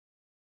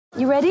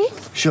You ready?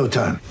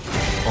 Showtime.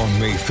 On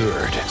May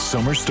 3rd,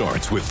 summer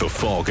starts with The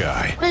Fall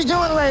Guy. Let's do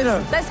it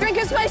later. Let's drink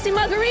a spicy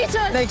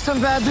margarita. Make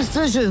some bad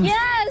decisions.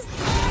 Yes!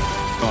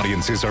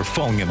 Audiences are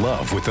falling in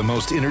love with the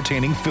most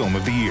entertaining film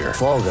of the year.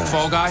 Fall Guy.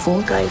 Fall Guy?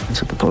 Fall Guy.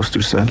 That's what the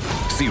poster said.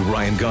 See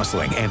Ryan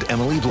Gosling and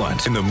Emily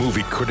Blunt in the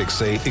movie critics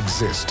say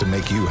exists to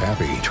make you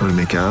happy. Trying to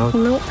make it out?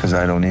 Nope. Because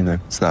I don't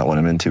either. It's not what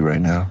I'm into right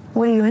now.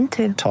 What are you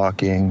into?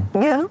 Talking.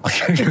 Yeah.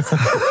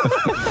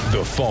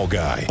 The Fall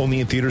Guy.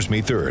 Only in theaters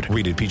May 3rd.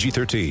 Rated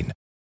PG-13.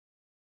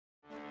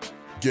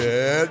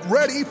 Get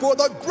ready for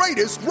the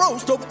greatest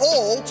roast of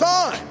all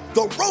time.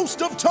 The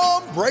Roast of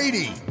Tom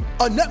Brady.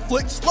 A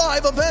Netflix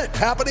live event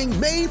happening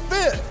May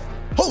 5th.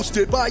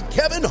 Hosted by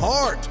Kevin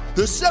Hart.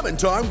 The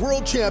 7-time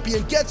world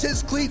champion gets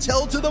his cleats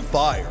held to the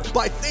fire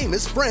by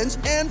famous friends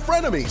and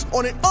frenemies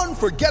on an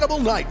unforgettable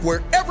night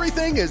where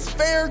everything is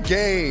fair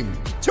game.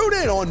 Tune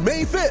in on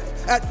May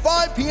 5th at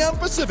 5 p.m.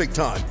 Pacific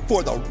time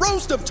for the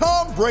Roast of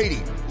Tom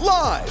Brady.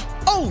 Live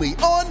only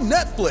on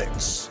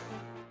Netflix.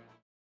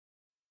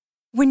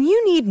 When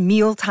you need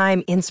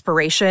mealtime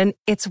inspiration,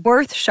 it's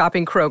worth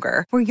shopping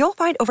Kroger, where you'll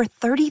find over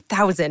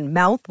 30,000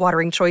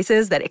 mouth-watering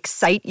choices that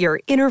excite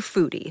your inner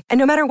foodie. And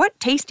no matter what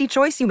tasty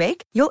choice you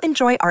make, you'll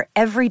enjoy our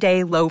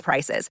everyday low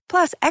prices,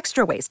 plus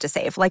extra ways to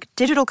save, like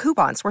digital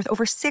coupons worth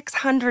over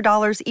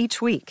 $600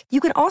 each week. You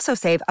can also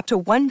save up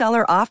to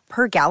 $1 off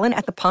per gallon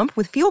at the pump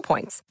with fuel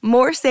points.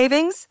 More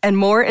savings and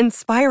more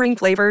inspiring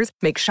flavors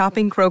make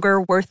shopping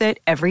Kroger worth it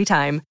every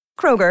time.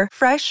 Kroger,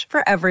 fresh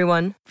for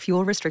everyone.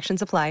 Fuel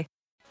restrictions apply.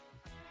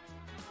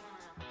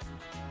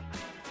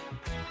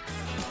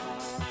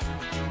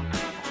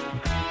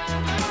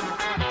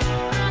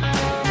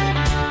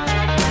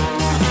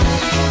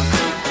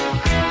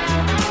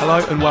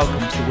 Hello and welcome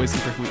to the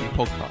Wisdom Cricket Weekly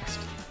podcast.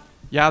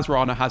 Yas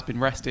Rana has been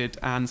rested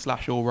and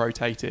 /all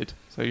rotated,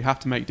 so you have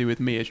to make do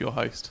with me as your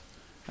host.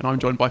 And I'm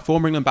joined by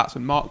former England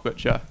batsman Mark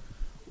Butcher,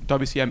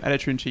 WCM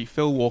editor-in-chief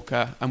Phil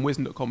Walker and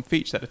Wisdom.com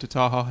feature editor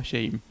Taha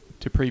Hashim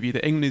to preview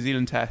the England-New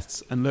Zealand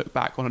tests and look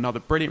back on another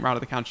brilliant round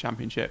of the County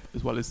Championship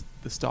as well as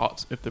the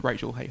start of the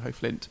Rachel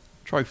Hayhoe-Flint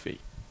Trophy.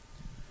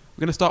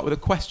 We're going to start with a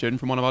question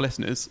from one of our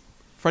listeners.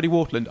 Freddie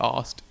Waterland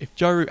asked, if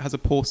Joe Root has a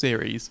poor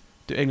series,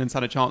 do England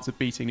stand a chance of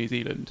beating New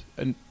Zealand?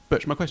 And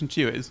Butch, my question to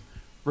you is,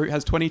 Root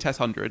has 20 Test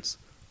hundreds,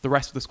 the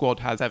rest of the squad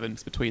has 7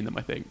 between them,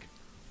 I think.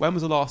 When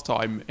was the last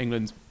time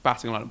England's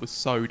batting lineup was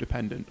so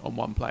dependent on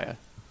one player?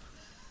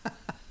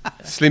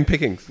 Slim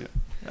pickings.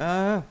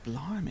 Yeah.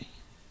 Blimey.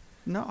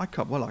 No, I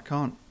can't. Well, I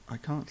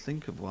can't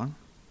think of one.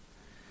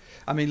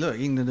 I mean, look,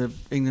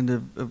 England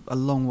are a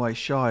long way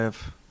shy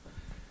of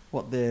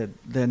what their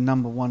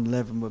number 1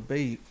 11 would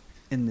be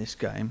in this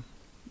game.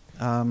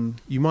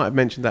 You might have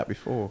mentioned that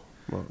before,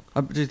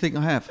 Mark. Do you think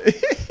I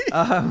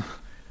have?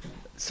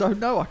 So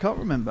no, I can't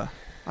remember.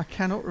 I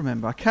cannot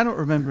remember. I cannot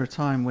remember a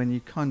time when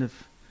you kind of,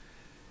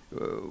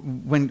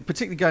 when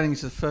particularly going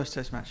into the first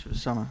Test match of the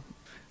summer,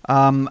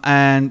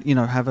 and you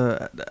know have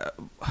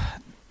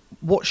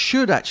what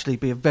should actually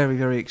be a very,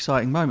 very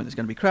exciting moment. There's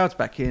going to be crowds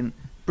back in,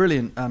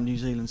 brilliant New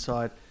Zealand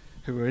side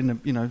who are in the,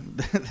 you know,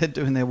 they're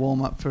doing their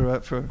warm up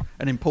for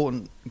an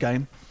important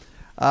game,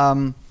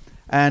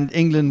 and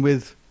England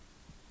with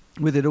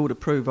it all to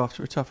prove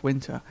after a tough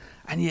winter.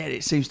 And yet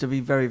it seems to be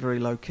very, very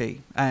low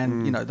key.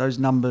 And, you know, those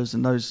numbers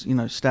and those, you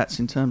know, stats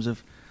in terms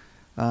of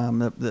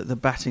the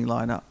batting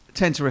lineup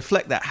tend to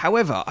reflect that.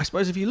 However, I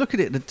suppose if you look at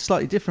it in a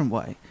slightly different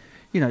way,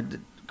 you know,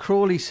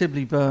 Crawley,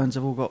 Sibley, Burns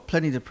have all got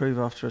plenty to prove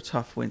after a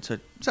tough winter.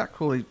 Zach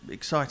Crawley,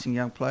 exciting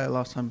young player.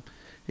 Last time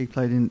he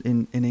played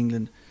in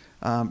England,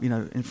 you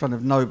know, in front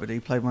of nobody,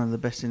 played one of the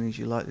best innings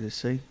you're likely to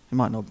see. It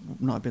might not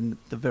have been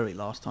the very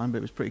last time, but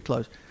it was pretty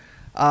close.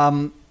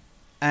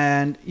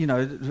 And, you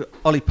know,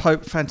 Ollie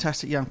Pope,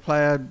 fantastic young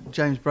player.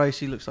 James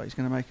Bracey looks like he's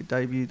going to make a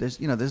debut.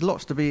 There's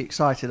lots to be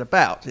excited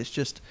about. It's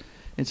just,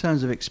 in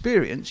terms of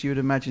experience, you would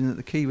imagine that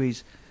the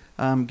Kiwis,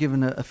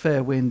 given a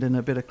fair wind and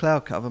a bit of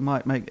cloud cover,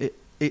 might make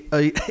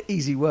it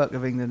easy work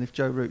of England if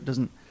Joe Root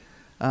doesn't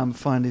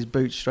find his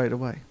boots straight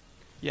away.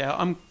 Yeah,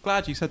 I'm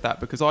glad you said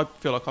that because I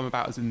feel like I'm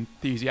about as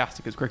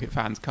enthusiastic as cricket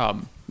fans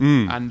come.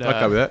 And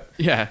I'd go with that.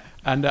 Yeah,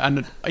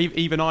 and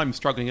even I'm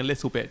struggling a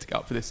little bit to get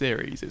up for this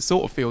series. It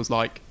sort of feels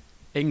like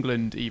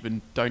England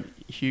even don't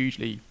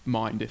hugely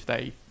mind if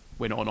they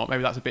win or not.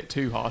 Maybe that's a bit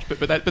too harsh, but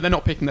they're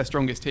not picking their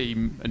strongest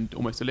team and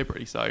almost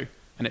deliberately so.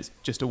 And it's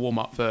just a warm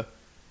up for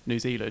New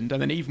Zealand.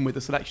 And then even with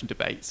the selection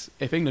debates,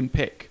 if England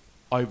pick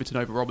Overton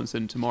over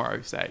Robinson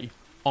tomorrow, say,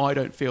 I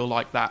don't feel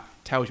like that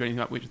tells you anything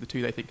about which of the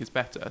two they think is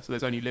better. So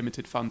there's only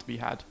limited fun to be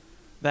had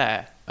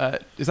there. Do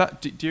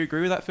you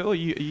agree with that, Phil? Are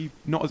you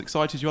not as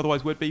excited as you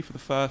otherwise would be for the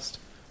first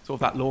sort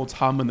of that Lord's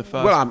hum and the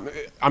first? Well,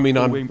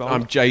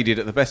 I'm jaded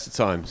at the best of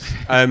times.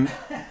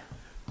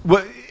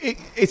 Well,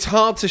 it's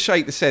hard to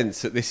shake the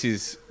sense that this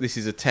is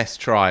a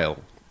test trial,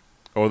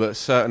 or that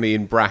certainly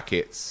in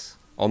brackets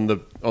on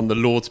the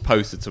Lord's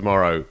poster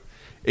tomorrow,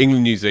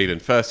 England New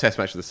Zealand first Test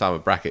match of the summer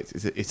brackets.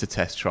 It's a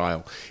test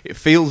trial. It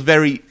feels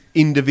very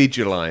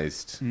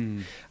individualised,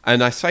 and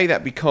I say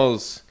that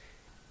because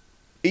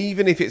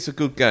even if it's a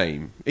good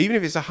game, even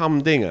if it's a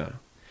humdinger,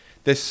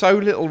 there's so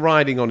little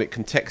riding on it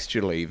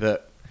contextually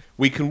that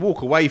we can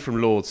walk away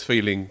from Lords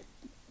feeling,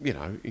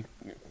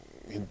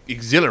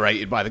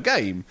 exhilarated by the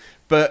game,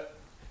 but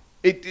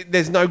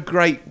there's no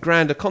great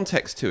grander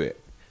context to it.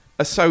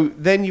 So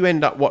then you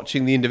end up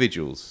watching the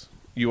individuals.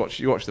 You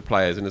watch the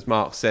players, and as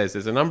Mark says,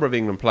 there's a number of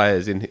England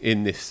players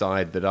in this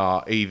side that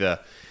are either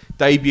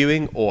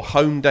debuting or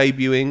home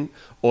debuting,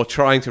 or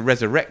trying to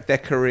resurrect their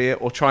career,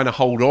 or trying to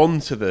hold on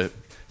to the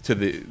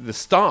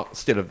start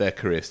still of their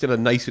career, still a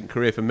nascent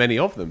career for many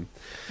of them.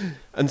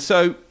 And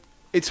so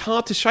it's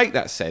hard to shake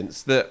that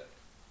sense that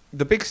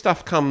the big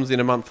stuff comes in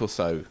a month or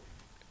so,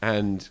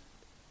 and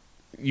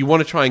you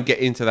want to try and get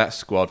into that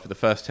squad for the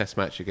first Test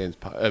match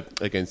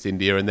against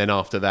India, and then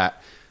after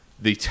that,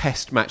 the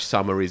Test match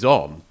summer is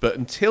on. But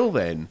until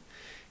then,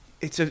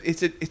 it's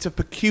a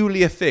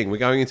peculiar thing. We're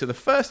going into the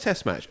first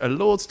Test match, a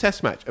Lord's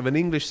Test match of an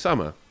English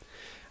summer,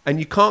 and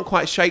you can't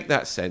quite shake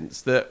that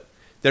sense that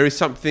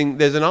there's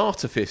an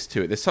artifice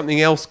to it. There's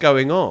something else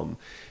going on.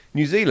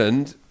 New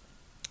Zealand,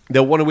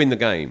 they'll want to win the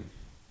game.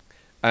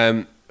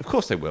 Of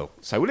course they will.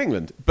 So will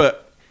England.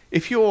 But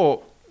if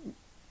you're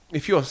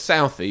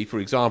Southey, for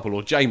example,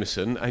 or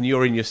Jameson, and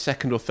you're in your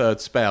second or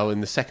third spell in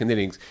the second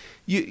innings,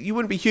 you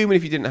wouldn't be human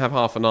if you didn't have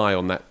half an eye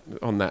on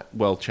that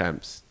World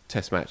Champs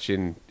Test match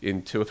in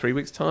 2 or 3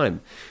 weeks'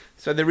 time.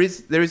 So there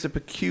is a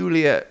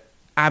peculiar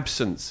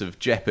absence of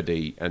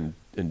jeopardy and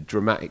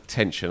dramatic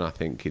tension, I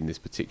think, in this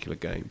particular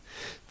game.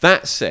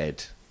 That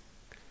said,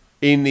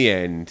 in the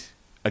end,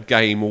 a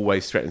game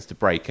always threatens to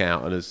break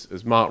out. And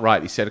as Mark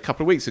rightly said a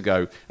couple of weeks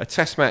ago, a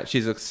Test match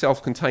is a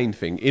self-contained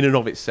thing in and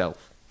of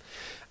itself.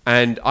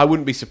 And I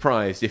wouldn't be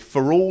surprised if,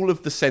 for all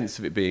of the sense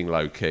of it being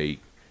low-key,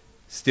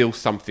 still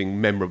something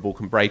memorable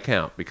can break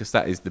out, because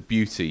that is the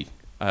beauty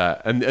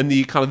and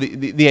the kind of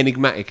the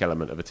enigmatic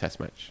element of a Test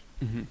match.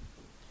 Mm-hmm.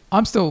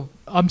 I'm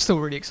still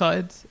really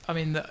excited. I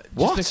mean,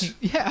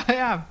 I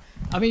am.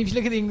 I mean, if you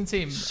look at the England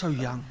team, so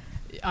young.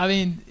 I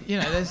mean,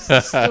 there's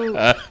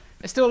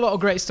still a lot of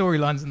great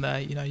storylines in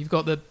there. You've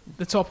got the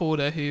top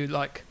order who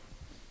are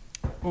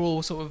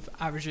all sort of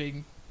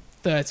averaging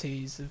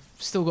 30s, have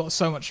still got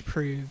so much to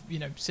prove.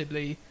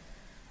 Sibley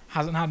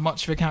hasn't had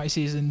much of a county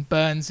season.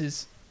 Burns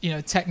is,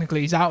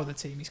 technically he's out of the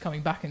team. He's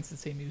coming back into the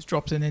team. He was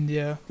dropped in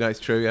India. That's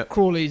true, yeah.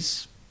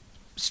 Crawley's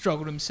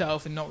struggled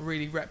himself and not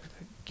really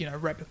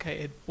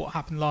replicated what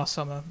happened last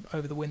summer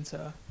over the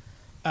winter.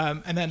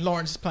 And then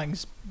Lawrence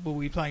will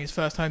be playing his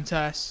first home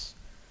test.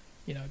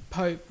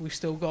 Pope, we've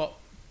still got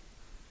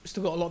a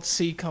lot to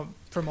see come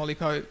from Ollie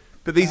Pope.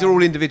 But these are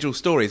all individual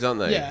stories,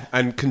 aren't they? Yeah.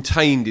 And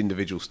contained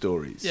individual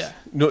stories. Yeah.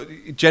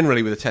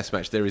 Generally, with a Test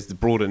match, there is the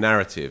broader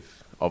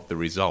narrative of the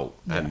result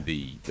and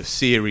the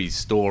series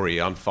story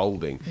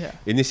unfolding. Yeah.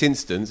 In this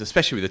instance,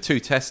 especially with a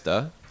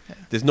two-tester,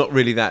 there's not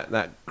really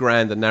that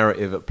grander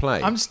narrative at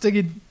play. I'm just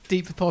digging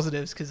deep for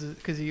positives because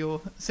of your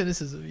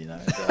cynicism, So,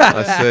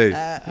 I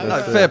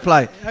see. Fair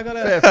play.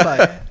 Fair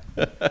play.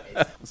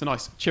 It's a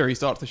nice cheery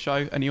start to the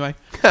show, anyway.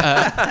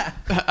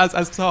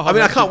 As Taha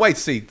I can't wait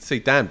to see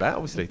Dan back.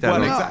 Obviously,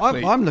 Dan.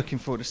 Exactly. I'm looking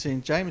forward to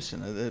seeing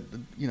Jameson,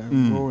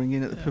 roaring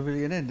in at the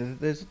pavilion end.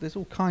 There's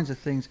all kinds of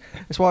things.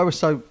 That's why I was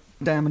so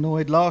damn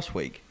annoyed last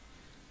week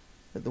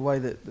at the way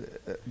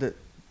that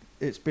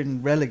it's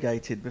been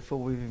relegated before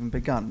we've even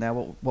begun.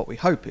 Now, what we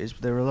hope is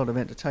there are a lot of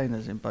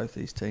entertainers in both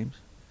these teams.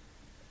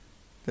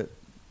 That,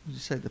 as you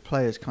say, the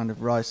players kind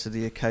of rise to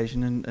the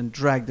occasion and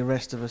drag the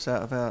rest of us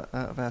out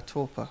of our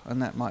torpor,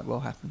 and that might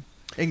well happen.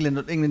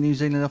 England, New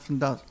Zealand often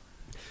does.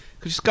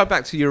 Could you just go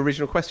back to your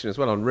original question as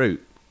well on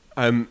Root,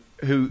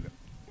 who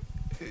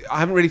I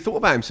haven't really thought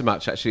about him so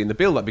much actually in the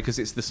build-up, because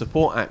it's the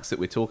support acts that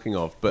we're talking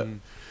of, but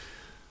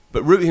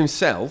Root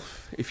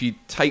himself, if you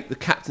take the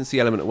captaincy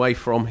element away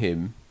from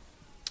him,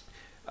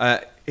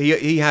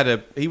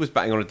 he was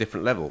batting on a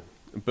different level.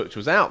 Butch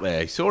was out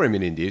there. He saw him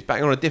in India. He was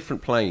batting on a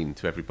different plane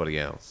to everybody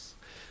else.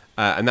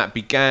 And that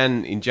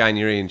began in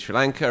January in Sri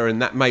Lanka,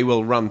 and that may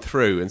well run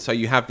through. And so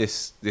you have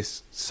this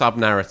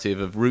sub-narrative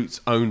of Root's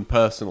own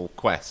personal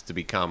quest to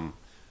become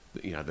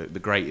the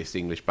greatest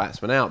English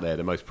batsman out there,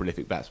 the most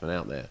prolific batsman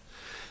out there.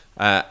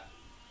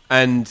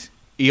 And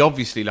he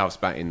obviously loves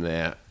batting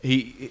there.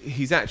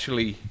 He's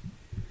actually...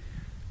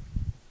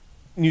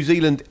 New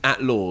Zealand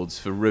at Lords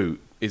for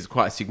Root is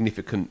quite a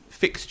significant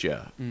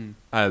fixture.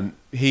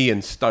 He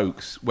and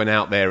Stokes went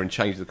out there and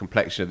changed the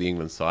complexion of the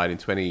England side in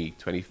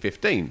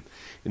 2015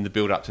 in the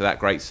build-up to that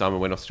great summer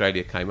when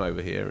Australia came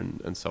over here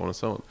and so on and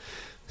so on.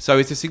 So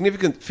it's a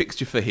significant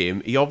fixture for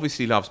him. He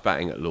obviously loves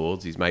batting at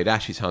Lords. He's made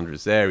Ashes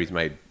hundreds there. He's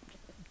made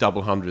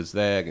double hundreds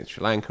there against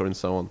Sri Lanka and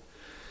so on.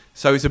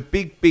 So it's a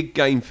big, big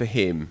game for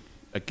him,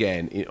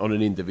 again, on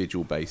an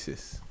individual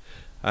basis.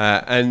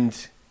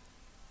 And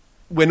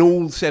when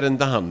all's said and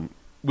done,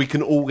 we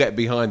can all get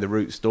behind the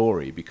Root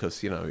story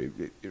because, it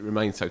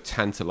remains so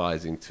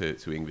tantalising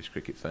to English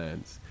cricket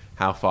fans.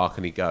 How far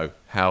can he go?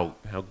 How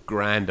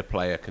grand a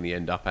player can he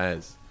end up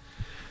as?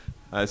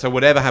 So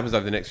whatever happens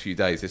over the next few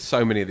days, there's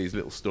so many of these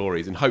little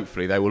stories, and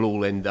hopefully they will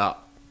all end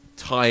up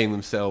tying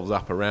themselves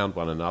up around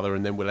one another,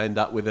 and then we'll end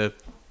up with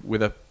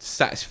a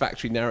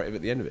satisfactory narrative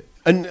at the end of it.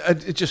 And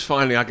just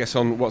finally, I guess,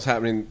 on what's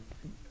happening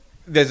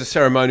there's a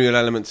ceremonial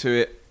element to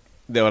it.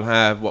 They'll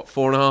have,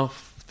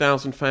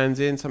 4,500 fans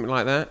in, something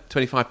like that,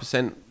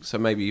 25%, so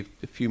maybe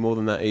a few more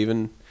than that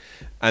even.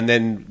 And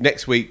then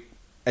next week,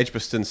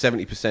 Edgbaston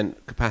 70%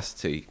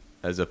 capacity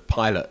as a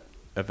pilot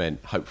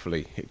event.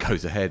 Hopefully it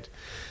goes ahead.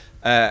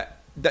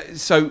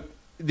 So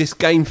this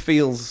game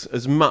feels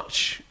as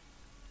much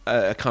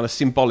a kind of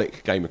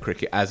symbolic game of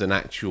cricket as an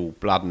actual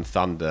blood and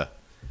thunder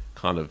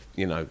kind of,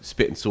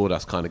 spit and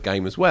sawdust kind of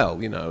game as well,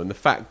 and the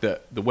fact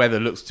that the weather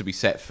looks to be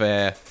set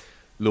fair,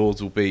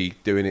 Lords will be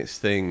doing its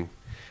thing,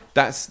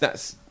 that's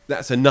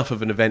enough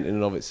of an event in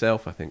and of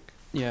itself, I think.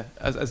 Yeah,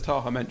 as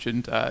Taha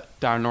mentioned,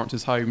 Darren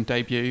Lawrence's home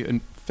debut,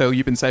 and Phil,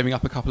 you've been saving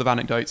up a couple of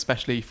anecdotes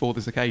especially for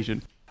this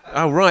occasion.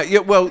 Oh right, yeah.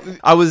 Well,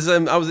 I was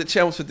at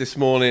Chelmsford this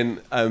morning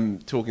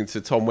talking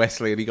to Tom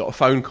Wesley, and he got a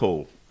phone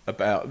call it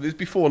was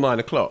before 9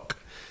 o'clock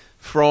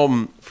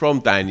from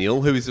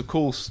Daniel, who is of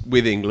course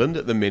with England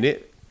at the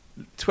minute,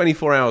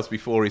 24 hours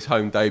before his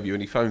home debut,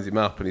 and he phones him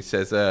up and he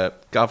says,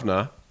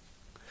 "Governor,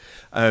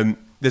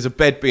 there's a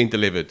bed being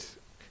delivered."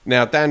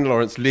 Now Dan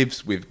Lawrence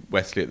lives with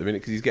Wesley at the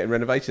minute because he's getting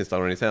renovations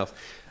done on his house,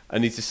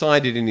 and he's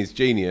decided in his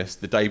genius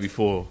the day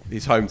before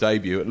his home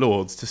debut at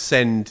Lords to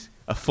send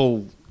a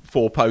full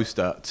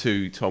 4-poster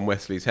to Tom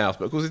Wesley's house.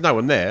 But of course there's no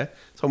one there.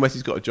 Tom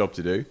Wesley's got a job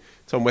to do.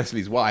 Tom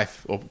Wesley's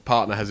wife or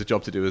partner has a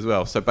job to do as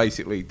well. So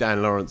basically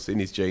Dan Lawrence in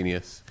his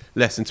genius,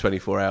 less than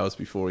 24 hours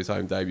before his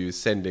home debut, is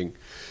sending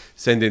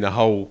a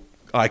whole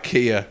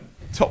IKEA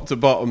top to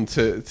bottom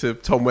to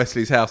Tom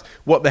Wesley's house.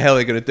 What the hell are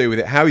they going to do with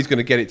it? How he's going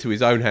to get it to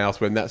his own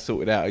house when that's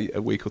sorted out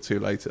a week or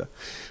two later.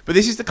 But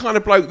this is the kind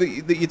of bloke that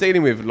you're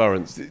dealing with,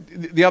 Lawrence.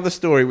 The other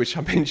story which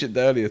I mentioned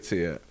earlier to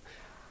you,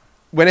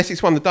 when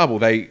Essex won the double,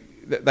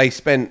 they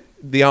spent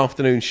the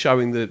afternoon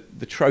showing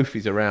the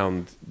trophies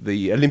around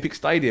the Olympic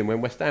Stadium when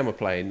West Ham were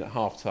playing at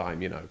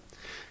half-time,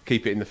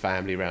 keep it in the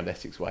family around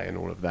Essex Way and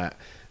all of that.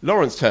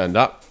 Lawrence turned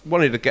up,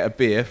 wanted to get a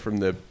beer from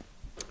the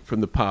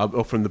pub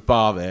or from the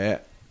bar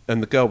there,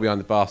 and the girl behind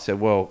the bar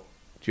said, "Well,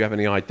 do you have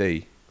any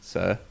ID,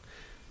 sir?"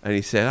 And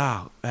he said,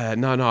 no,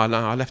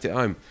 I left it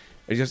home.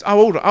 And he goes,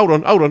 "Oh, hold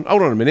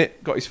on a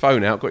minute." Got his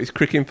phone out, got his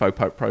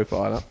Cricinfo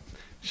profile up,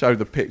 showed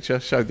the picture,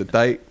 showed the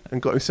date,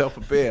 and got himself a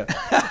beer.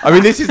 I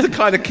mean, this is the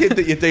kind of kid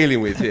that you're dealing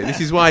with here.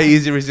 This is why he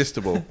is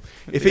irresistible.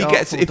 If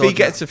he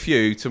gets a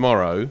few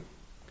tomorrow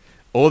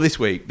or this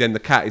week, then the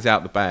cat is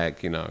out the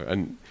bag,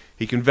 and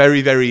he can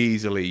very, very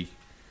easily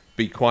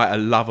be quite a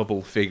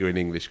lovable figure in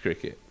English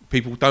cricket.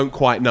 People don't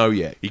quite know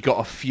yet. He got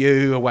a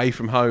few away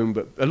from home,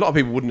 but a lot of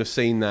people wouldn't have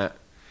seen that.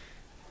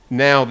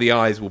 Now the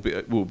eyes will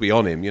be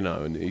on him,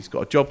 and he's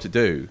got a job to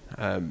do.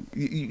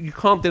 You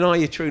can't deny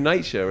your true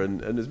nature,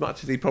 and as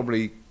much as he'd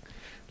probably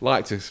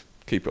like to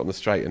keep it on the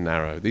straight and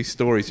narrow, these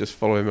stories just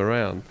follow him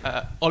around.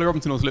 Ollie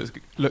Robinson also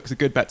looks a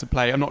good bet to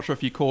play. I'm not sure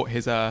if you caught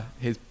his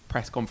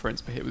press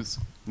conference, but it was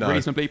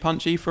reasonably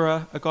punchy for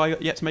a guy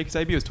yet to make his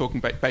debut. He was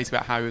talking basically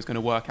about how he was going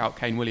to work out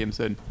Kane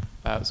Williamson,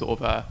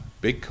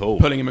 big call,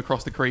 pulling him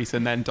across the crease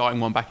and then darting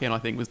one back in, I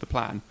think was the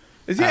plan.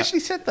 Has he actually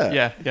said that?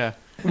 Yeah.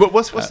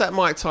 What's that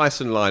Mike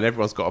Tyson line?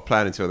 Everyone's got a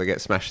plan until they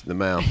get smashed in the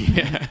mouth.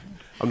 Yeah.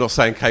 I'm not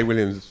saying Kane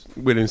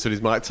Williamson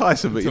is Mike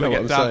Tyson, but you know what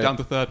I'm saying. Down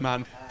to third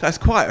man. That's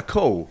quite a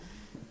call.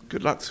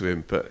 Good luck to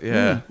him, but he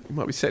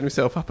might be setting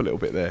himself up a little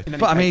bit there.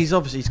 But I mean,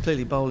 he's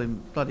clearly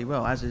bowling bloody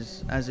well, as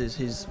is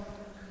his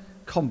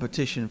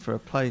competition for a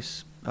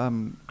place,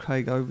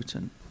 Craig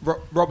Overton.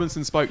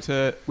 Robinson spoke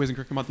to Wisden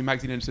Cricket Monthly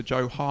magazine editor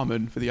Joe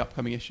Harmon for the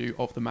upcoming issue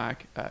of the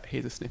mag.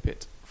 Here's a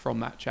snippet from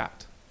that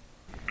chat.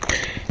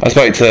 I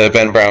spoke to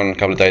Ben Brown a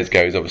couple of days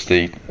ago. He's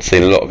obviously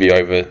seen a lot of you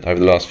over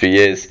the last few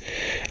years.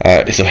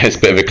 It's a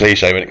bit of a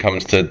cliche when it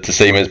comes to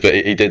seamers, but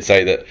he did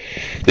say that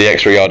the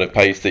extra yard of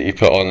pace that you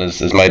put on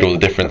has made all the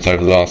difference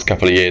over the last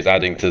couple of years,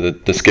 adding to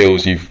the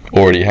skills you've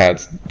already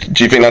had.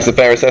 Do you think that's a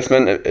fair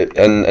assessment?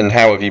 And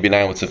how have you been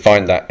able to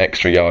find that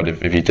extra yard,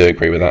 if you do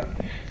agree with that?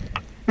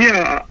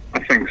 Yeah, I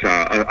think so.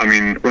 I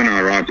mean, when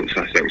I arrived at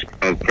Sussex,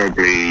 I was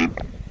probably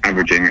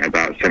averaging at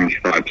about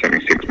 75,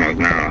 76 miles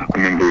an hour. I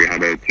remember we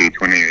had a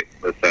T20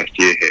 the first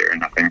year here,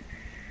 and I think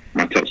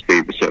my top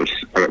speed was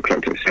I got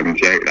clocked at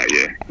 78 that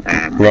year.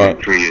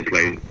 Right. 3 years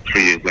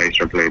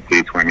later, I played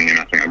T20, and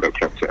I think I got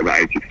clocked at about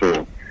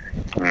 84.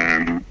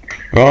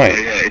 Right.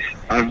 So yeah,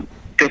 I've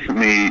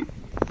definitely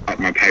upped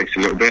my pace a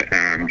little bit,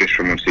 just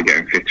from obviously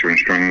getting fitter and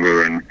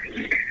stronger, and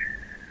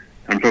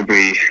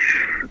probably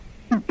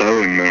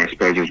bowling more, I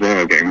suppose, as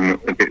well, getting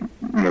a bit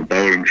more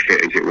bowling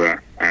fit, as it were.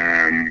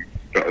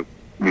 But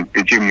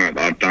the gym work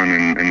that I've done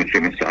and the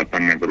fitness that I've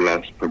done over the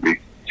last probably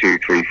 2,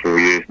 3, 4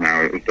 years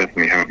now, it's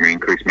definitely helped me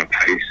increase my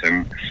pace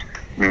and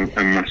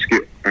my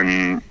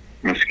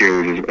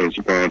skills as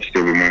well. I've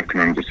still been working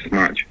on just as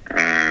much.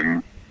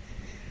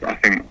 But I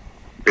think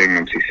being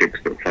obviously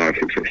 6'5",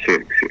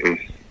 6'6" is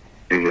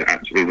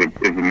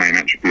the main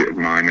attribute of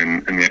mine,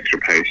 and the extra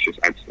pace just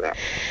adds to that.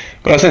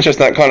 That's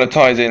interesting. That kind of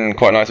ties in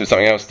quite nicely with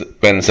something else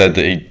that Ben said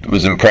that he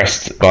was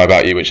impressed by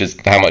about you, which is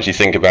how much you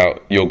think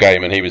about your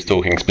game. And he was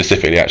talking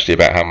specifically actually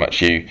about how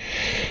much you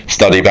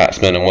study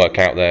batsmen and work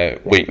out their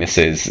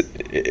weaknesses.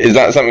 Is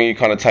that something you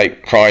kind of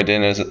take pride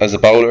in as a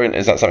bowler? And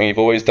is that something you've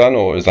always done,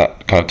 or is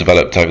that kind of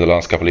developed over the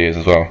last couple of years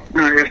as well?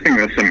 No, I think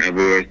that's something I've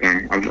always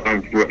done.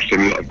 I've watched a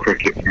lot of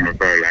cricket from a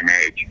very young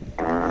age.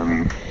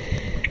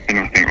 And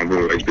I think I've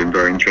always been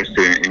very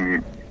interested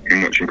in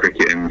watching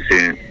cricket and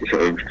seeing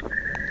sort of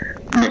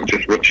not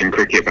just watching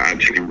cricket but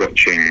actually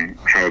watching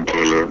how a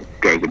bowler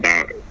goes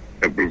about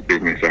his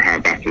business or how a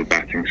batter's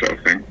batting sort of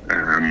thing.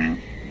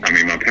 I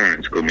mean, my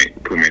parents call me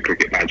a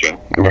cricket badger.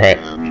 Right.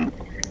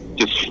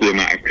 Just the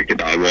amount of cricket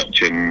that I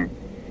watch, and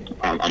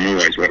I'm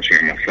always watching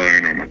it on my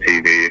phone or on my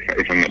TV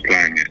if I'm not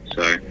playing it.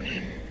 So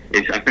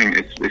I think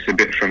it's a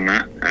bit from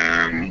that.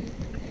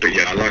 But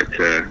yeah, I like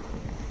to.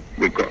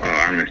 We've got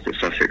our analyst at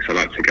Sussex. I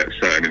like to get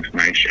certain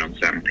information on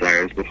certain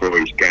players before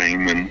each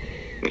game, and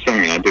it's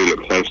something I do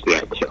look closely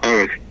at. So I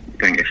always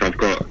think if I've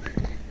got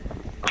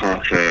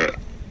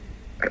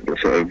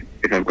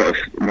if I've got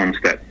one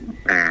step,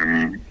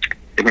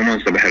 if I'm one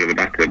step ahead of the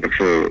batter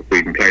before we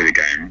even play the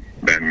game,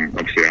 then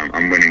obviously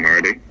I'm winning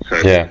already. So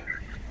yeah,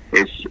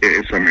 it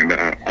is something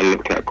that I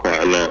look at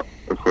quite a lot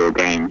before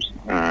games,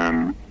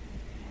 and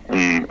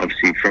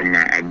obviously from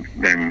that, I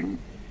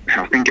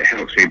think it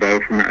helps me bowl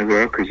from that as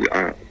well, because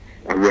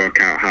I work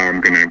out how I'm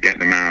going to get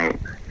them out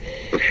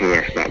before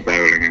I start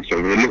bowling, and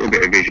so there's a little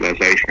bit of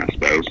visualisation, I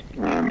suppose,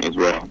 as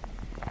well.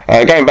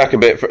 Going back a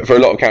bit, for a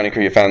lot of county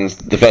cricket fans,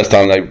 the first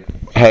time they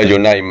heard your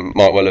name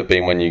might well have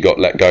been when you got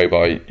let go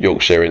by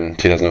Yorkshire in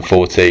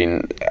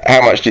 2014.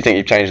 How much do you think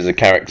you've changed as a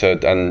character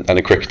and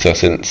a cricketer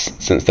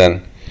since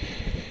then?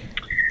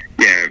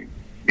 Yeah,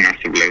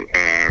 massively.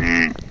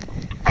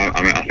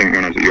 I think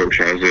when I was at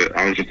Yorkshire,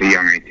 I was just a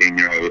young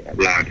 18-year-old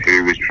lad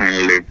who was trying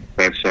to live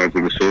both sides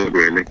of the sword,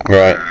 really.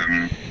 Right.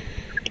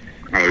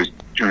 I was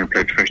trying to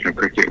play professional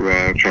cricket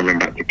while travelling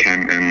back to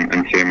Kent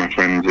and seeing my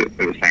friends at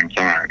the same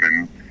time,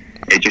 and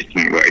it just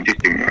didn't work. It just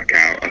didn't work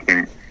out. I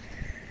think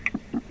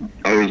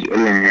I was a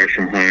long way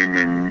from home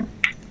and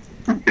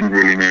didn't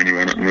really know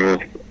anyone up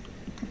north,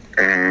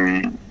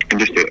 and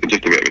just a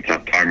bit of a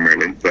tough time,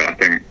 really.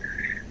 But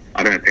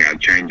I don't think I'd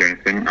change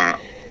anything. I've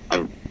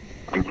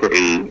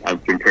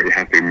been pretty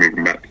happy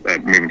moving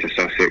to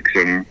Sussex,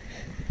 and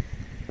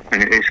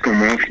it's gone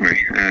well for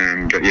me.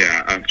 But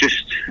yeah, I've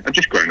just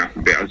grown up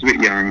a bit. I was a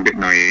bit young, a bit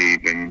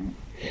naive, and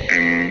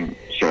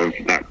sort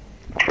of that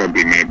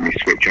probably made me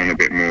switch on a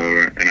bit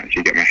more and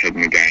actually get my head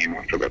in the game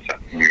after I got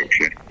sacked from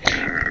Yorkshire.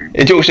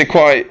 Is Yorkshire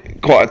quite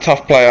a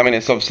tough player? I mean,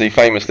 it's obviously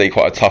famously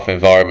quite a tough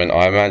environment.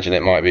 I imagine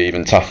it might be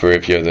even tougher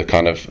if you're the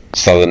kind of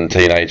southern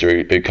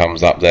teenager who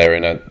comes up there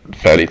in a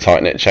fairly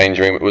tight-knit change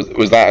room.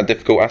 Was that a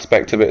difficult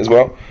aspect of it as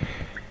well?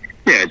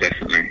 Yeah,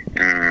 definitely.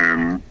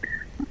 I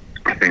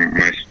think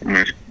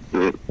most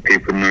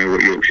people know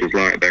what Yorkshire's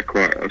like. They're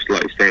quite,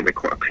 like you say, they're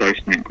quite a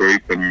close-knit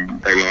group,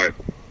 and they like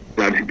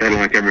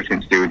everything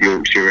to do with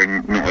Yorkshire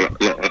and not a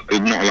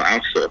lot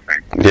else sort of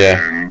thing.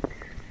 Yeah.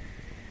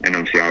 And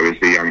obviously I was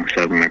the young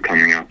southerner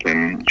coming up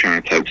and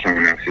trying to take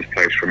someone else's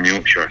place from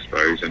Yorkshire, I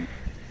suppose, and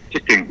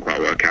just didn't quite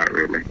work out,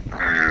 really.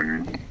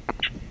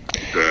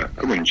 But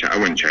I wouldn't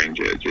change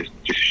it. Just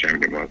a shame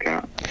it didn't work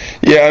out.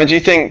 Yeah, I mean, do you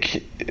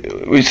think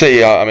we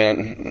see? I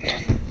mean,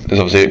 there's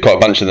obviously quite a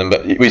bunch of them,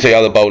 but we see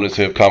other bowlers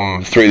who have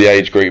come through the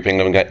age group,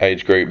 England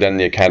age group, then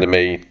the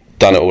academy,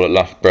 done it all at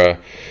Loughborough,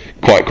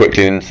 quite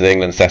quickly into the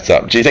England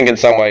setup. Do you think in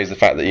some ways the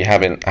fact that you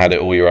haven't had it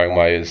all your own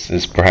way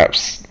has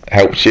perhaps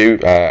helped you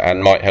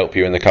and might help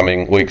you in the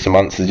coming weeks and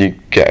months as you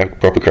get a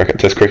proper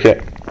test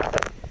cricket?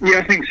 Yeah,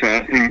 I think so.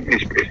 I think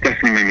it's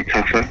definitely made me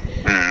tougher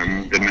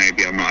than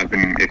maybe I might have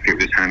been if it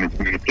was handed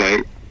to me on a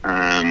plate.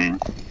 I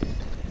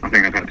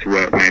think I've had to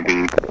work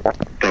maybe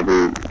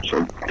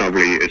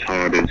doubly as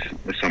hard as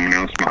someone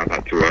else might have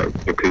had to work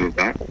because of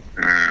that.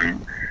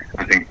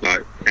 I think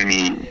like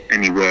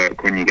any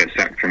work, when you get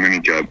sacked from any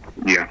job,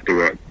 you have to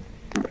work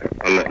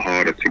a lot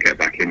harder to get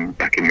back in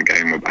the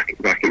game or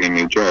back in a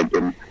new job,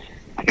 and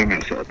I think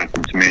that sort of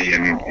happened to me,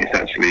 and it's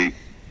actually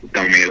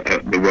done me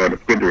the world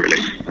of good,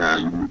 really.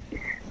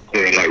 So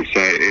like you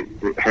say,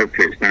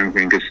 hopefully it stands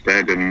me in good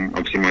stead, and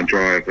obviously my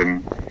drive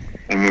and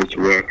will to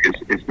work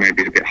is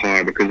maybe a bit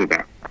higher because of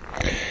that.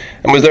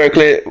 And was there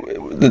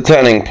the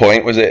turning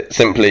point, was it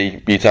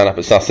simply you turn up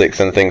at Sussex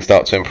and things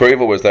start to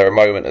improve, or was there a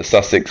moment at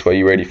Sussex where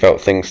you really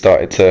felt things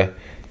started to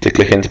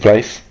click into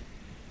place?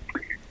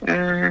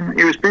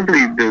 It was probably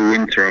the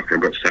winter after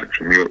I got sacked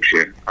from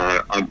Yorkshire.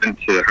 I went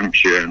to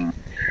Hampshire, and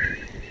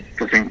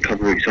I think a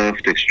couple of weeks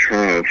after this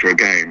trial for a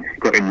game,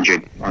 got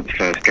injured at the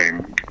first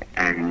game,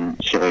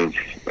 and sort of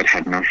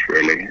had enough,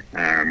 really.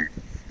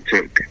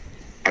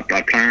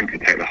 I planned to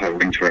take the whole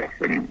winter off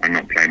and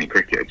not play any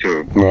cricket at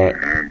all. Right.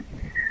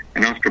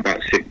 And after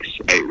about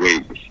 6-8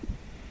 weeks,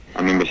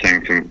 I remember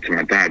saying to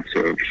my dad,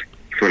 sort of,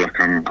 feel like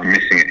I'm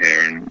missing it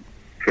here, and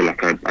feel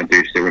like I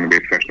do still want to be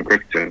a professional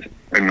cricketer.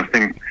 And I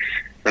think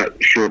that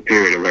short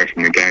period away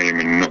from the game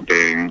and not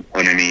being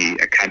on any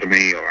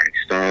academy or any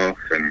staff,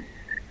 and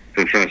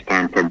for the first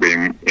time probably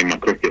in my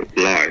career,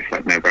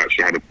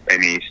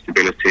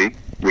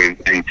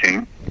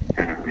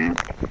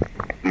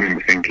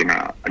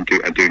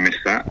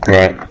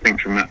 Right. I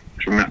think from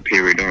that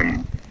period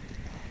on,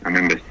 I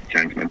remember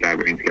saying to my dad,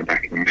 we need to get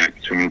back in the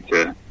mix. We need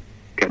to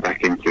get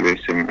back into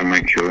this and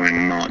make sure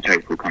when March,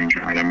 April comes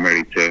around, I'm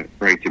ready to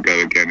go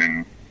again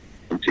and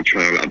obviously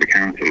trial at other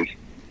counties.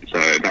 So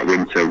that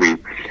winter, we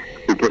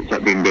picked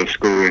up the indoor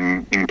school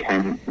in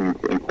Kent, in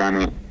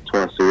Thanet,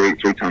 twice a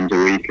week, 3 times a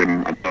week,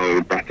 and I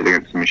bowled, batted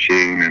against the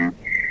machine, and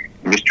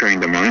just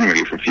trained on my own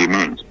really for a few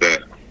months.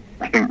 But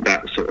I think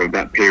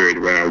that period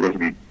where I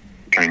wasn't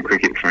playing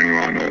cricket for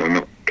anyone or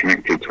not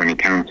connected to any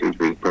counties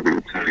was probably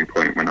the turning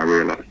point when I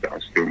realised that I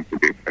was still to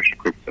be a professional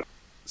cricketer.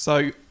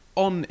 So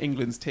on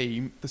England's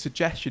team, the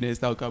suggestion is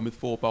they'll go with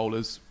 4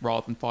 bowlers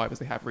rather than 5 as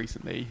they have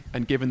recently.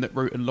 And given that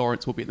Root and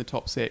Lawrence will be in the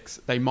top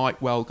 6, they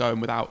might well go in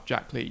without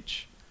Jack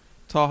Leach.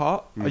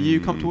 Tahar, are you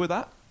comfortable with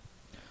that?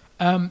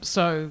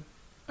 So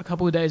a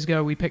couple of days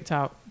ago, we picked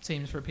out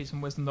teams for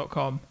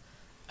peaceandwisdom.com,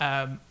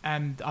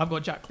 and I've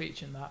got Jack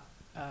Leach in that.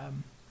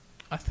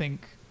 I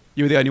think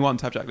you were the only one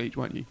to have Jack Leach,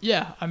 weren't you?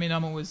 Yeah, I mean,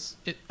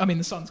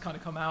 the sun's kind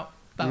of come out.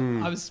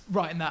 I was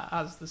writing that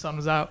as the sun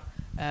was out.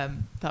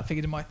 That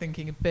figured in my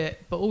thinking a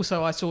bit. But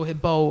also, I saw him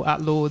bowl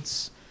at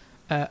Lord's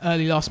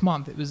early last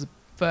month. It was the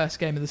first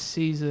game of the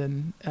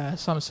season.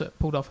 Somerset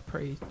pulled off a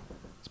pretty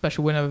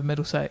special win over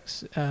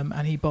Middlesex,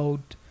 and he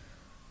bowled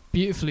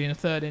beautifully in a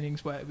third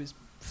innings where it was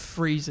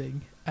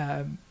freezing.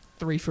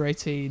 3 for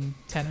 18,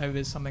 10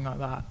 overs, something like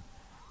that.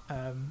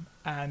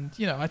 And,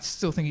 I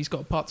still think he's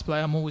got a part to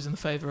play. I'm always in the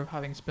favour of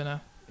having a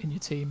spinner in your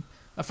team.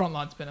 A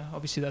frontline spinner.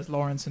 Obviously, there's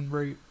Lawrence and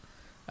Root,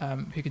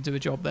 who can do a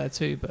job there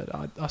too, but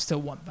I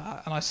still want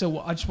that. And I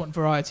just want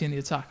variety in the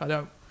attack. I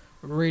don't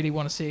really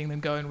want to see them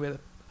going with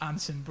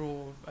Anderson,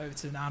 Broad,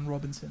 Overton and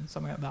Robinson,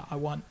 something like that. I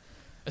want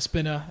a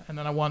spinner, and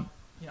then I want,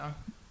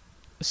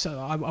 so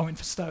I went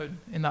for Stone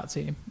in that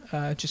team,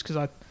 just because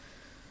I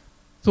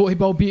thought he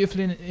bowled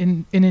beautifully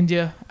in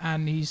India,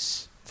 and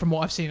he's, from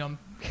what I've seen on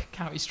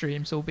county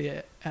streams,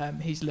 albeit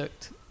he's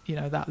looked,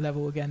 that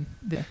level again.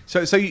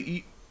 So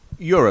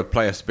you're a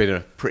player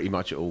spinner pretty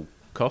much at all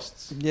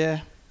costs.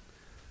 Yeah.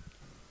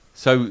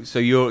 So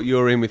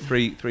you're in with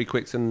three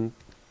quicks and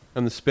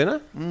the spinner.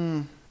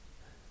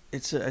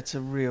 It's a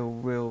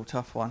real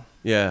tough one.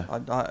 Yeah.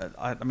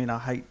 I mean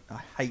I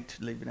hate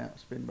leaving out a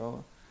spin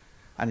bowler.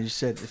 And as you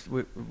said,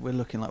 we're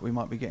looking like we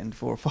might be getting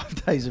 4 or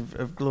 5 days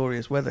of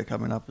glorious weather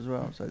coming up as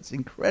well. So it's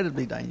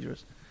incredibly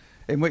dangerous.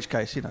 In which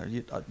case, you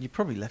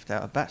probably left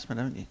out a batsman,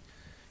 haven't you?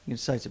 You can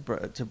say to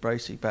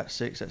Bracey, bat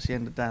 6. That's the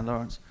end of Dan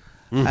Lawrence.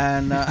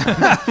 And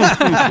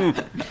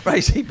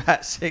Bracey,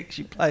 bat 6.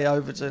 You play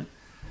Overton,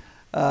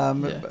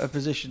 a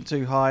position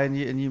too high, and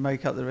you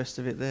make up the rest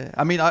of it there.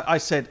 I mean, I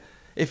said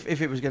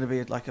if it was going to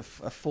be like a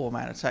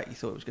 4-man attack, you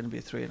thought it was going to be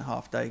a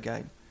 3.5 day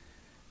game.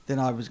 Then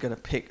I was going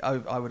to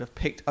I would have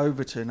picked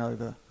Overton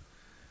over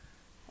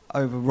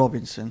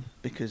Robinson,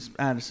 because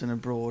Anderson and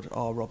Broad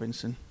are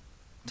Robinson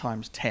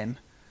times 10.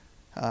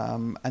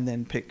 And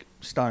then pick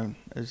Stone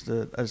as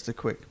the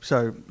quick.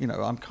 So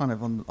I'm kind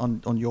of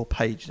on your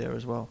page there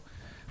as well.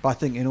 But I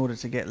think in order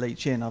to get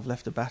Leach in, I've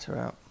left a batter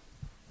out.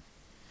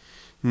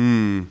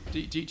 Do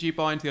you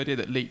buy into the idea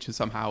that Leach has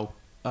somehow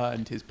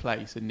earned his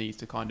place and needs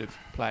to kind of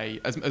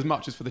play as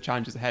much as for the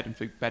challenges ahead and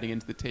for bedding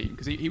into the team?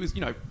 Because he was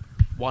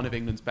one of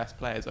England's best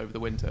players over the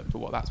winter, for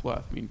what that's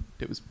worth. I mean,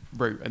 it was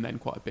Root and then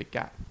quite a big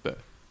gap, but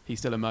he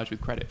still emerged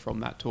with credit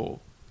from that tour.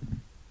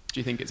 Do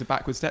you think it's a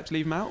backward step to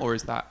leave him out, or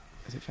is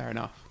it fair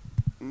enough?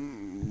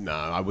 No,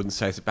 I wouldn't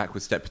say it's a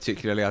backward step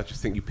particularly. I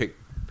just think you pick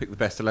the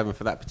best 11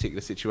 for that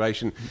particular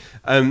situation.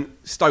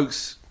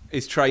 Stokes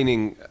is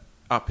training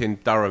up in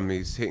Durham.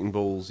 He's hitting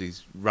balls.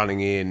 He's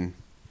running in.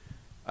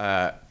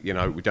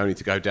 We don't need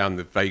to go down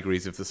the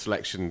vagaries of the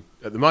selection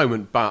at the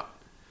moment, but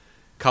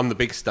come the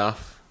big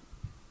stuff,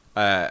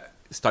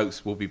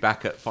 Stokes will be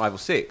back at 5 or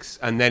 6,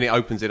 and then it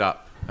opens it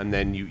up, and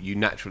then you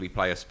naturally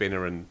play a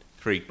spinner and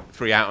three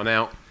out and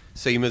out,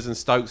 seamers and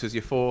Stokes as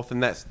your 4th,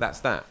 and that's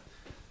that.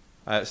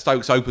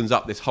 Stokes opens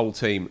up this whole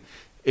team.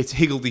 It's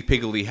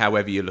higgledy-piggledy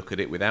however you look at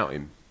it without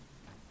him.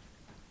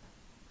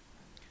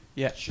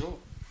 Yeah, sure.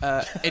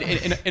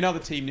 In other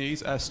team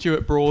news,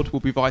 Stuart Broad will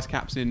be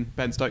vice-captain in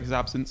Ben Stokes'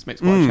 absence.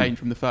 Makes quite a change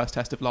from the first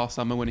test of last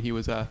summer when he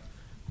was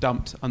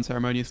dumped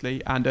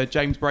unceremoniously. And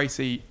James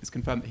Bracey has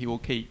confirmed that he will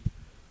keep.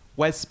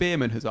 Wes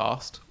Spearman has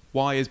asked,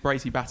 why is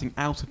Bracey batting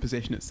out of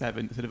position at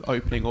 7 instead of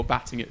opening or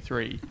batting at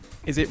 3?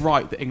 Is it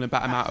right that England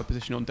bat him out of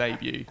position on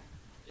debut?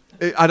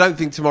 I don't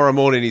think tomorrow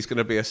morning he's going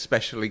to be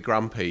especially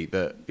grumpy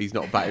that he's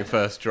not batting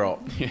first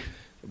drop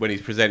when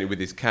he's presented with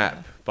his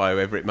cap by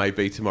whoever it may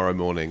be tomorrow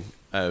morning.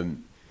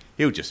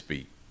 He'll just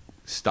be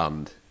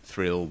stunned,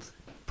 thrilled,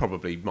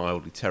 probably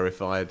mildly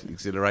terrified,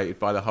 exhilarated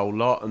by the whole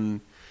lot.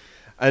 And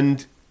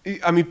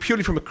I mean,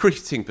 purely from a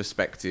cricketing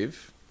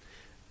perspective,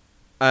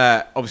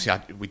 obviously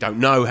we don't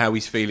know how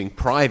he's feeling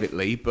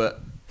privately,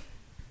 but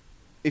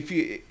if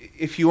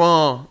you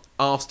are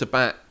asked to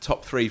bat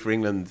top 3 for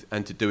England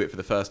and to do it for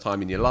the first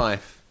time in your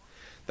life,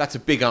 that's a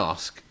big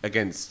ask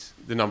against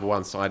the number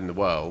 1 side in the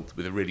world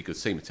with a really good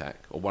seam attack,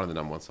 or one of the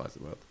number 1 sides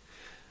in the world.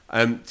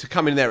 To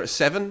come in there at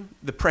 7,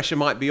 the pressure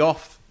might be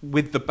off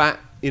with the bat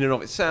in and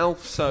of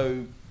itself,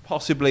 so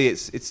possibly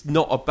it's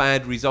not a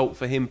bad result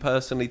for him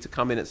personally to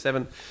come in at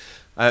 7.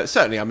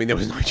 Certainly, I mean, there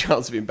was no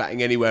chance of him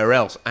batting anywhere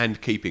else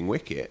and keeping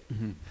wicket.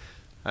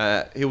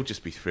 He'll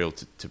just be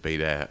thrilled to be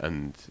there,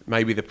 and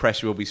maybe the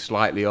pressure will be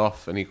slightly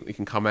off, and he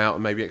can come out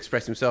and maybe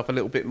express himself a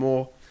little bit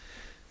more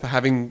for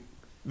having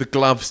the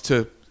gloves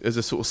as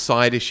a sort of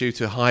side issue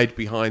to hide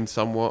behind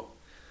somewhat.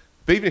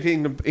 But even if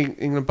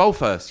England bowl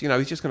first,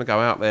 he's just going to go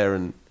out there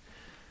and,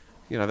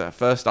 that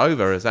first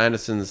over as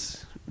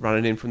Anderson's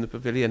running in from the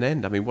pavilion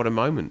end. I mean, what a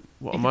moment.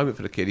 What a moment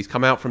for the kid. He's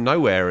come out from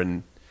nowhere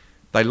and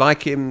they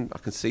like him. I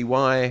can see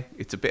why.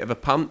 It's a bit of a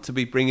punt to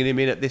be bringing him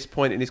in at this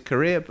point in his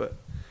career, but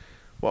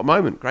what a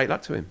moment. Great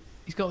luck to him.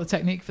 He's got the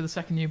technique for the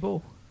second new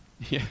ball.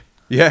 Yeah,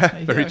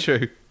 very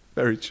true.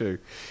 Very true.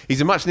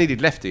 He's a much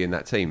needed lefty in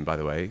that team, by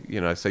the way.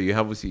 So you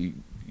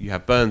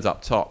have Burns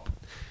up top.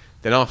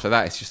 Then after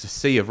that, it's just a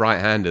sea of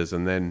right-handers,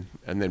 and then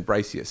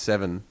Bracey at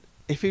 7.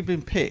 If he'd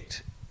been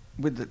picked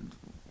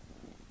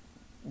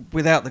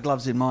without the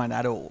gloves in mind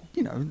at all,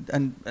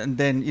 and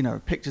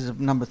then picked as a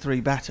number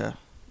 3 batter,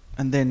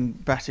 and then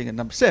batting at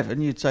number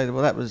 7, you'd say,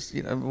 well, that was,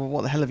 well,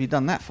 what the hell have you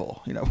done that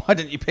for? Why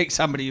didn't you pick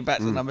somebody who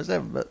bats at number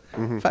 7? But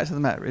the fact of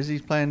the matter is,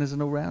 he's playing as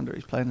an all-rounder.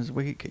 He's playing as a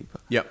wicket-keeper.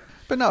 Yep.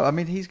 But no, I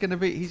mean, he's going to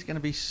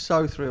be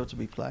so thrilled to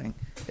be playing.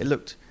 It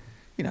looked,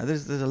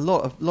 there's a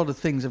lot of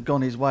things have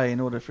gone his way in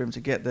order for him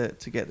to get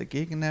the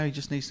gig, and now he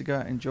just needs to go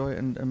out and enjoy it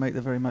and make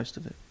the very most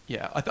of it.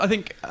 Yeah, I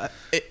think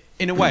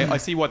in a way I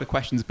see why the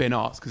question's been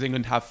asked, because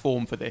England have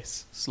formed for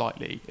this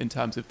slightly in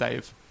terms of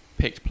they've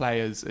picked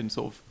players and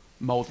sort of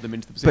moulded them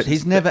into the position. But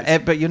he's never.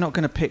 But you're not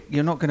going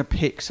to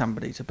pick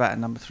somebody to bat at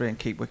number 3 and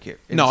keep wicket.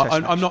 No,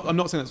 I'm not saying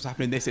that's what's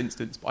happening in this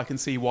instance, but I can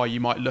see why you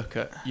might look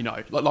at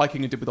like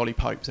England did with Ollie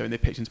Pope. So when they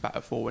picked him to bat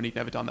at 4 when he'd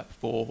never done that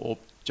before, or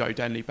Joe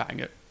Denley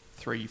batting at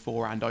 3,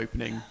 4 and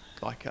opening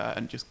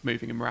and just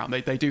moving him around.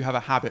 They do have a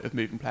habit of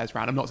moving players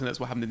around. I'm not saying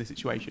that's what happened in this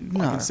situation,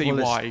 but I can see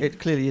why. It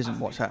clearly isn't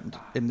what's happened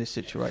in this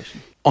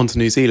situation. On to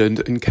New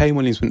Zealand, and Kane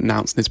Williamson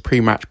announced in his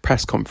pre-match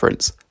press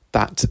conference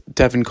that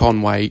Devon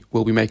Conway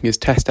will be making his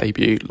Test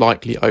debut,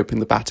 likely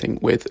opening the batting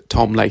with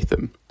Tom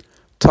Latham.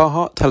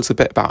 Taha, tell us a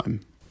bit about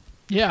him.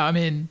 Yeah, I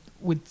mean,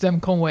 with Devon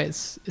Conway,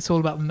 it's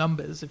all about the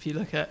numbers. If you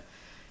look at,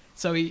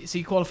 so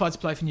he qualified to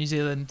play for New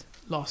Zealand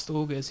last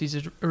August.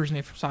 He's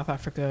originally from South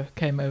Africa,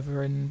 came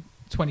over in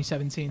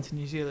 2017 to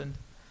New Zealand.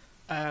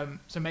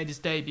 So made his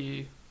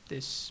debut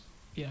the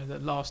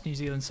last New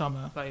Zealand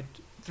summer. Played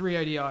 3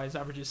 ODIs,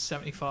 averages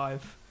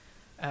 75.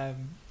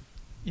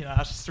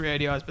 That's just 3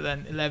 ODIs, but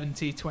then 11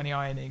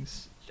 T20I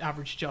innings,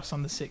 averaged just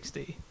under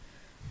 60.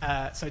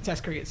 So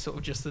Test cricket's sort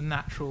of just the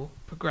natural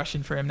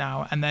progression for him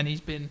now. And then he's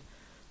been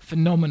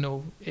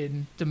phenomenal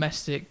in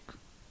domestic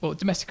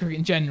cricket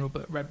in general,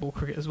 but red ball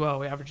cricket as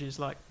well. He averages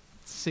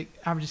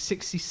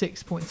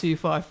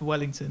 66.25 for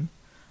Wellington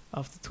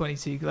after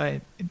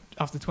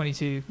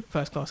 22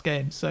 first class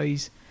games. So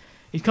he's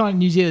kind of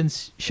New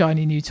Zealand's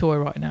shiny new toy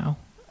right now.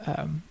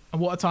 And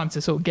what a time to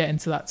sort of get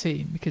into that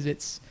team, because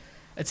it's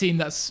a team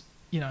that's,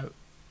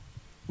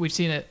 we've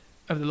seen it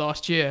over the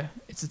last year.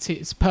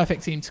 It's a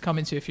perfect team to come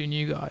into if you're a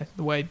new guy.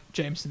 The way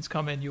Jameson's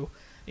come in,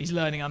 he's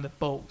learning under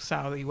Bolt,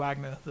 Southey,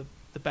 Wagner,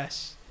 the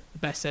best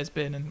there's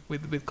been, and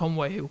with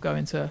Conway he'll go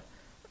into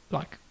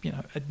a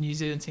New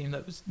Zealand team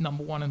that was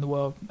number 1 in the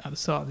world at the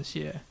start of this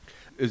year.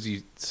 As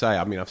you say,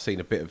 I mean, I've seen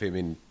a bit of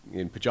him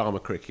in pyjama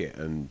cricket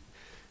and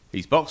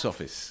his box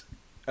office.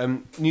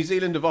 New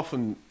Zealand have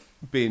often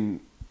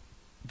been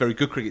very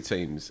good cricket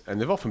teams, and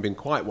they've often been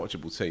quite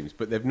watchable teams,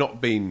 but they've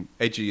not been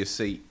edge of your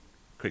seat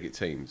cricket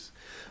teams.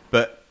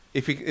 But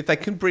if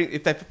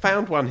they've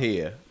found one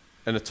here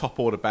and a top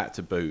order bat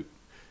to boot,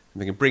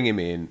 and they can bring him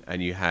in,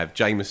 and you have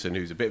Jameson,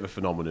 who's a bit of a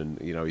phenomenon.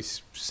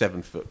 He's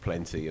 7 foot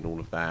plenty and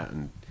all of that,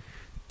 and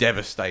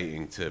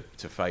devastating to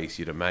face,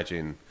 you'd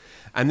imagine.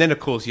 And then, of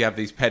course, you have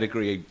these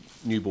pedigree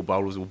new ball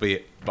bowlers,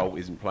 albeit Bolt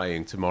isn't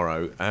playing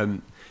tomorrow.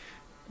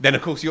 Then,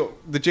 of course, you're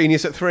the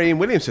genius at 3 in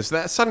Williamson. So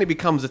that suddenly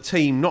becomes a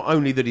team not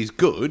only that is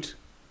good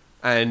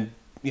and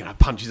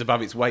punches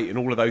above its weight and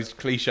all of those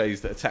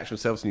cliches that attach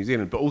themselves to New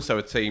Zealand, but also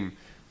a team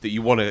that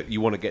you want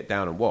to get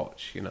down and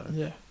watch.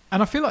 Yeah,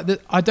 and I feel like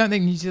I don't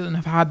think New Zealand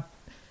have had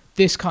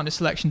this kind of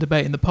selection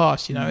debate in the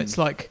past. It's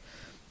like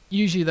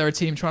usually they're a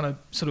team trying to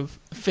sort of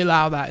fill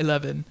out that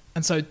 11,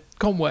 and so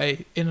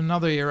Conway in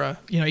another era,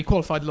 he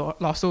qualified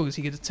last August.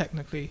 He could have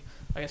technically,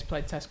 I guess,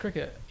 played Test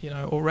cricket,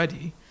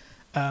 already.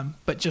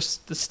 But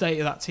just the state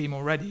of that team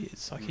already,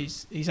 it's like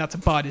he's had to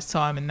bide his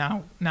time, and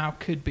now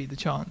could be the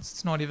chance.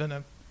 It's not even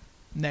a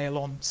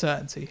nail-on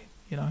certainty,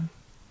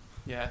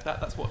 Yeah,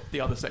 that's what the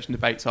other selection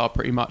debates are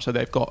pretty much. So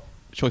they've got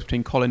a choice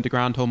between Colin de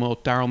Grandhomme or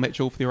Daryl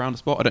Mitchell for the all-rounder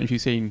spot. I don't know if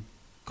you've seen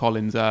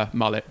Colin's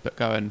mullet, but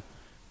go and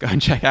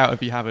check out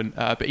if you haven't.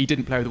 But he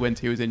didn't play with the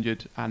Winter; he was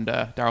injured, and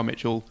Daryl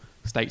Mitchell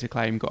staked a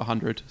claim, got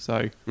 100.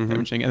 So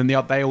interesting. And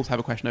then they also have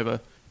a question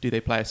over: do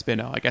they play a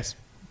spinner? I guess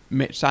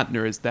Mitch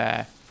Santner is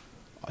there.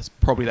 It's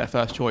probably their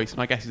first choice,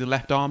 and I guess he's a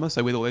left armour,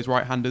 so with all those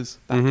right-handers,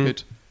 that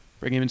could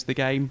bring him into the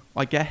game,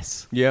 I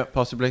guess. Yeah,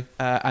 possibly.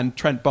 And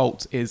Trent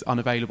Bolt is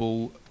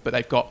unavailable, but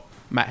they've got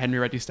Matt Henry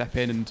ready to step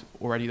in, and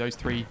already those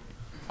 3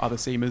 other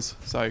seamers.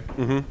 So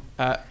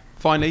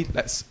finally,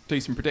 let's do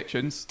some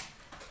predictions.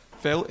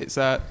 Phil, it's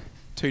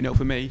 2-0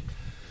 for me.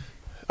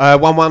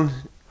 1-1.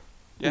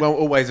 Yeah. Well,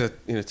 always a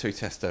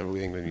two-tester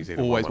with England, New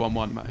Zealand. Always 1-1,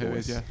 no matter who it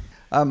is.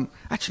 Yeah.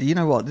 Actually, you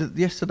know what?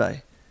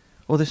 Yesterday,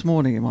 or this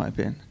morning, it might have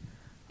been.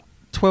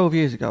 12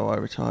 years ago, I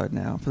retired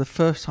now. For the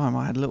first time,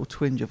 I had a little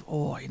twinge of,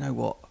 you know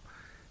what?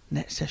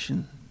 Net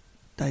session,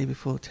 day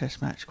before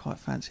Test match. Quite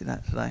fancy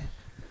that today.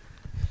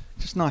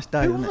 Just nice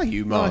day. Who are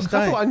you, Mark? Nice day.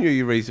 I thought I knew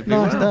you reasonably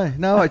nice well. Day.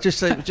 No, I just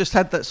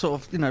had that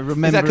sort of,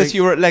 remembering. Is that because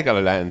you were at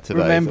Legoland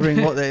today?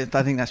 Remembering what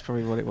I think that's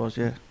probably what it was.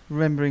 Yeah,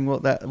 remembering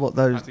what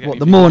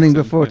the morning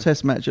before a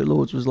Test match at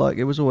Lords was like.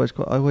 It was always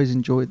I always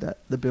enjoyed that,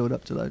 the build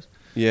up to those.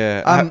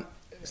 Yeah.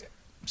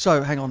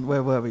 So hang on,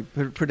 where were we?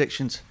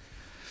 Predictions.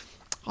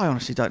 I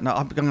honestly don't know.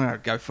 I'm going to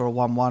go for a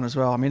 1-1 as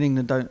well. I mean,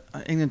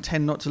 England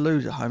tend not to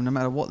lose at home, no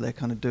matter what they're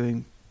kind of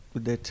doing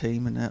with their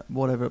team and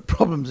whatever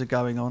problems are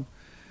going on.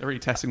 They're really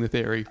testing the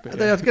theory. But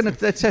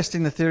they're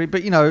testing the theory,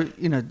 but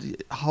the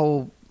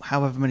whole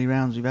however many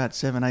rounds we've had,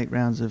 7-8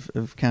 rounds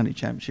of county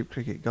championship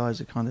cricket, guys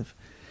are kind of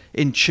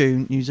in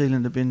tune. New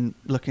Zealand have been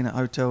looking at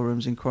hotel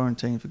rooms in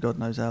quarantine for God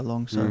knows how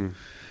long, so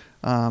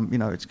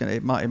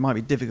it might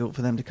be difficult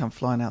for them to come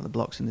flying out the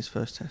blocks in this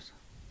first test.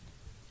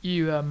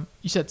 You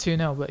said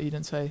 2-0, but you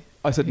didn't say.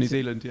 I said New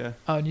Zealand, yeah.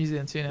 Oh, New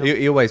Zealand 2-0.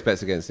 He always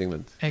bets against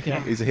England. Okay.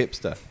 He's a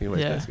hipster. He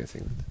always bets against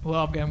England.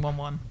 Well, I'm going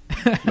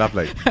 1-1.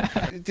 Lovely.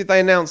 Did they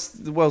announce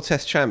the World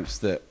Test champs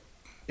that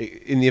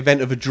in the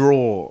event of a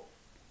draw,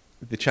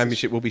 the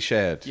championship will be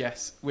shared?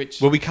 Yes.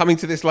 Which will we coming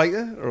to this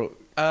later? Or?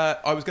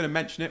 I was going to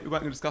mention it. We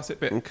weren't going to discuss it,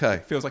 but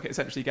it feels like it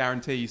essentially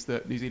guarantees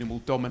that New Zealand will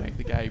dominate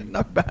the game.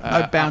 No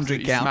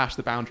boundary count. Smash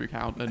the boundary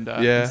count and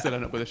still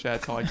end up with a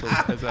shared title.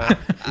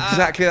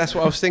 Exactly, that's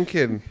what I was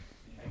thinking.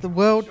 The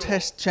World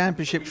Test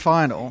Championship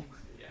final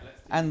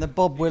and the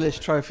Bob Willis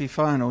Trophy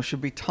final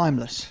should be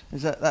timeless.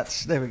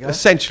 That's there we go.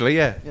 Essentially,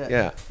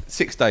 yeah.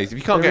 6 days. If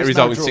you can't get a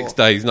result in 6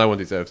 days, no one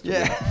deserves to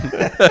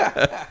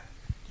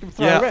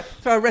win.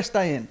 Throw a rest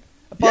day in.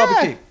 A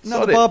barbecue.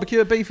 Another barbecue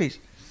at Beefy's.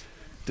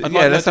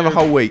 Let's have a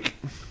whole week.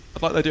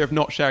 I'd like the idea of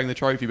not sharing the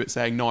trophy but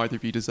saying neither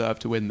of you deserve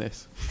to win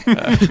this.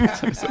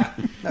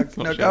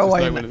 No, go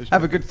away and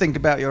have a good think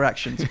about your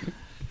actions.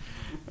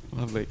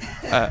 Lovely.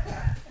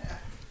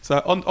 So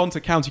on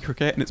to county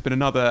cricket, and it's been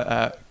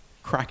another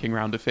cracking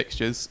round of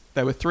fixtures.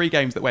 There were 3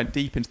 games that went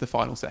deep into the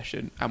final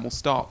session, and we'll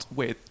start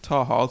with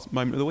Taha's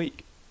moment of the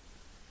week.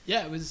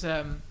 Yeah, it was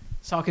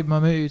Saqib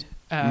Mahmood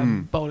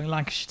bowling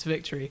Lancashire to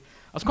victory.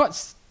 I was quite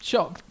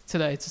shocked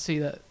today to see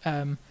that.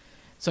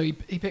 So he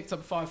picked up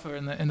a fifer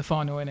in the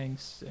final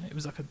innings. It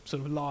was like a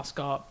sort of last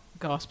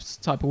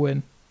gasp type of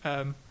win,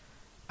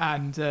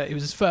 and it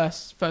was his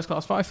first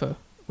class fifer,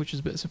 which was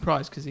a bit of a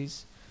surprise because he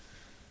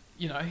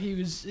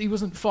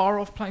wasn't far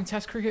off playing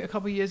Test cricket a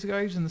couple of years ago.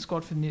 He was in the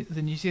squad for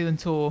the New Zealand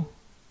tour,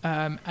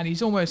 and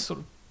he's almost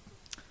sort of,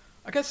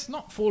 I guess,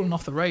 not fallen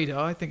off the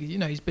radar. I think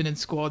he's been in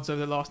squads over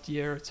the last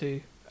year or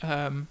two,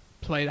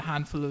 played a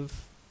handful of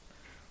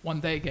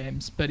one-day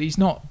games, but he's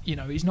not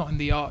in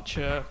the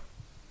Archer,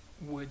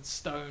 Wood,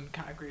 Stone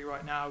category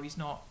right now. He's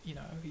not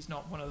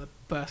one of the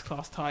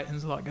first-class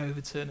titans like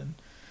Overton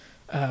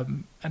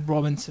and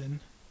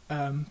Robinson,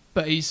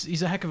 but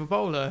he's a heck of a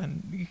bowler,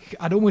 and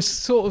I'd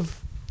almost sort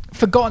of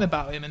forgotten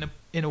about him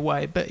in a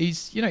way, but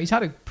he's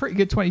had a pretty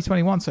good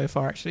 2021 so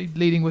far, actually,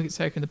 leading wicket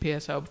taker in the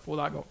PSL before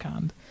that got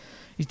canned.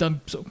 He's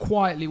done sort of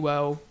quietly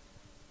well,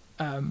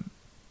 for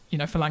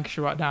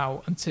Lancashire right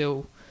now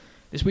until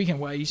this weekend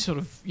where he sort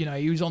of,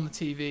 he was on the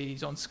TV,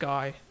 he's on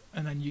Sky,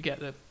 and then you get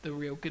the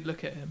real good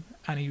look at him,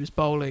 and he was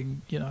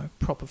bowling,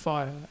 proper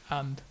fire,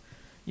 and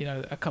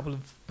a couple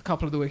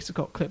of the wickets that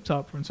got clipped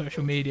up on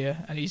social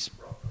media, and he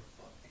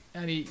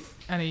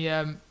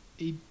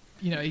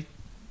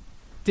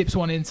dips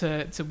one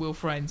into Will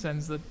Frayne,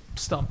 sends the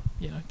stump,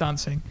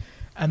 dancing,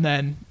 and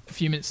then a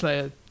few minutes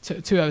later,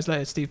 2 hours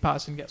later, Steve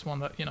Patterson gets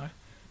one that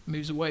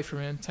moves away from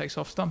him and takes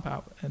off stump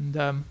out, and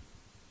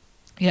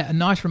a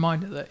nice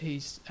reminder that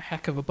he's a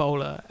heck of a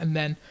bowler. And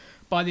then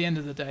by the end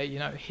of the day,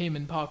 him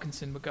and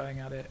Parkinson were going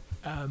at it,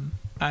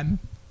 and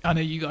I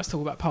know you guys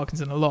talk about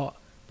Parkinson a lot,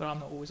 but I'm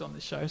not always on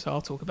this show, so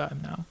I'll talk about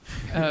him now.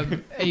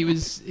 He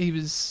was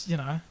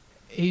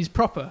he's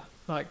proper,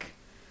 like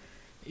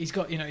he's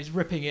got he's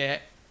ripping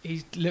it.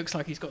 He looks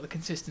like he's got the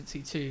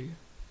consistency too,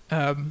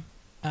 and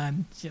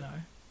I'm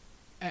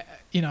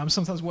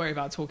sometimes worried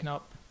about talking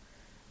up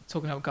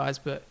guys,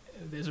 but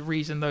there's a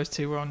reason those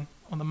two were on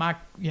the mag,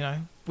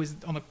 on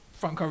the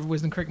front cover of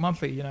Wisden Cricket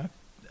Monthly,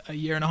 a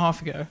year and a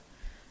half ago.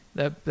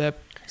 They're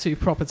two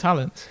proper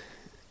talents.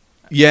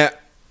 Yeah,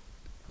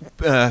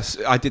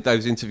 I did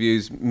those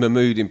interviews.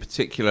 Mahmood in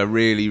particular,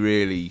 really,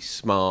 really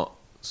smart,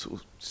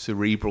 sort of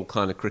cerebral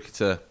kind of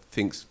cricketer.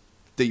 Thinks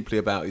deeply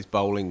about his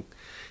bowling.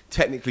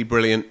 Technically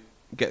brilliant.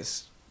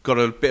 Got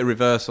a bit of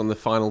reverse on the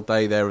final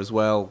day there as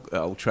well at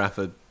Old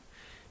Trafford.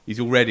 He's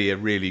already a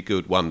really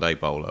good one-day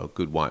bowler, a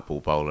good white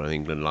ball bowler, and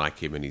England like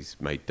him, and he's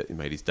made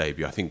his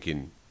debut, I think,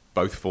 in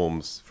both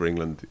forms for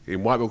England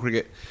in white ball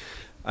cricket.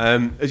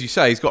 As you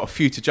say, he's got a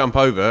few to jump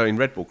over in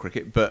red ball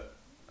cricket, but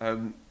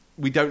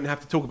we don't have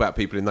to talk about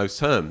people in those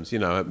terms. You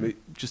know,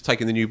 just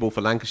taking the new ball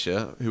for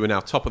Lancashire, who are now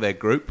top of their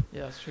group.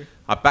 Yeah, that's true.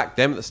 I backed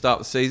them at the start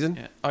of the season.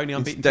 Yeah. Only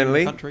unbeaten team in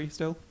the country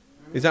still.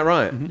 Is that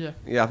right? Mm-hmm. Yeah.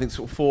 Yeah, I think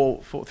sort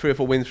of 3 or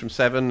 4 wins from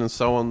 7 and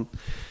so on.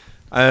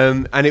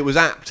 And it was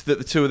apt that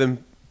the two of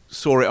them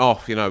saw it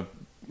off. You know,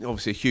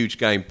 obviously a huge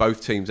game,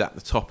 both teams at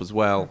the top as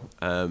well.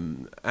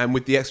 And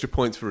with the extra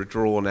points for a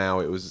draw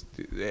now,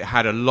 it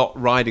had a lot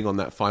riding on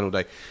that final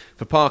day.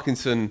 For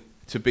Parkinson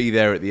to be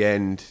there at the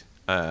end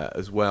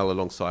as well,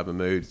 alongside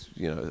Mahmood,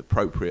 you know,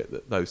 appropriate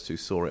that those two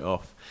saw it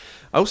off.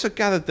 I also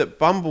gathered that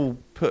Bumble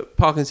put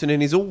Parkinson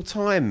in his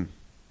all-time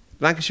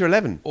Lancashire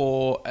 11.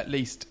 Or at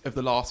least of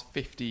the last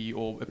 50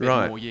 or a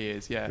bit more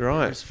years, yeah.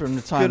 Right. It was from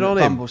the time that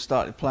Bumble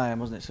started playing,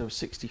 wasn't it? So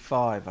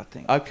 65, I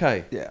think.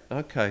 Okay. Yeah.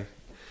 Okay.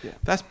 Yeah.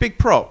 That's big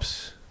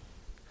props.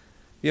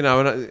 You know,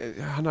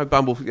 and I know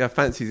Bumble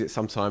fancies it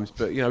sometimes,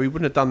 but, you know, he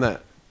wouldn't have done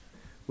that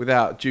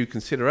without due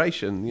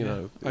consideration, you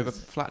know. Over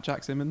Flat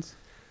Jack Simmons?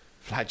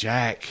 Flat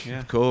Jack,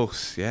 of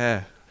course,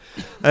 yeah.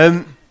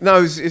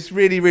 No, it's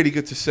really, really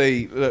good to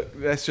see. Look,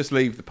 let's just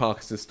leave the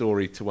Parkinson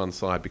story to one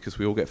side because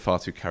we all get far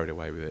too carried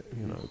away with it,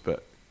 you know.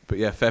 But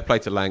yeah, fair play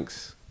to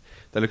Lancs.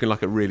 They're looking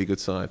like a really good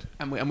side.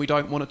 And we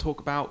don't want to talk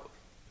about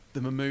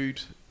the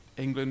Mahmood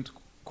England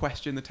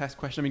question, the test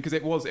question. I mean, because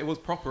it was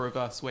proper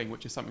reverse swing,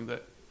 which is something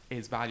that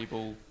is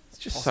valuable. It's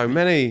just so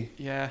many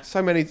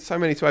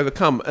to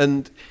overcome,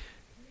 and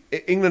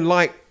England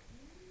like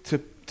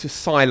to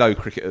silo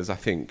cricketers. I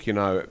think, you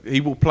know,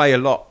 he will play a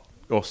lot.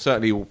 Or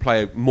certainly will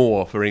play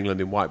more for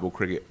England in white ball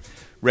cricket.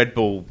 Red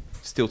ball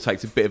still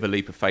takes a bit of a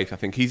leap of faith, I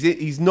think.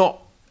 He's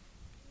not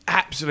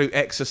absolute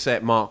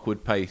exocet Mark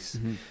Wood pace,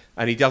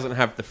 and he doesn't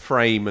have the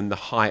frame and the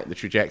height, the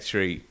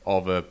trajectory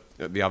of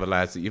the other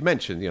lads that you've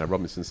mentioned, you know,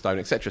 Robinson, Stone,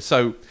 etc.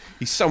 So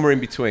he's somewhere in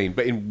between.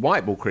 But in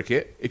white ball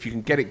cricket, if you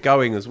can get it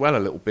going as well a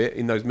little bit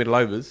in those middle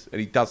overs, and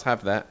he does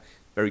have that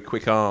very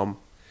quick arm,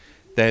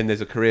 then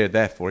there's a career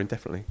there for him,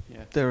 definitely.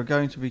 Yeah. There are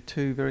going to be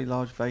 2 very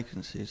large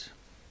vacancies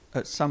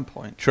at some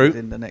point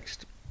within the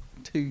next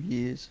 2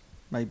 years,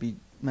 maybe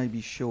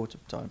shorter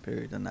time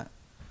period than that.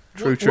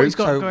 True.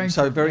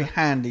 So very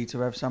handy to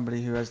have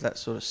somebody who has that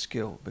sort of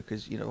skill,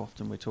 because, you know,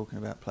 often we're talking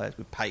about players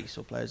with pace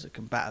or players that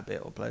can bat a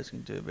bit or players who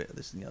can do a bit of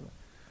this and the other.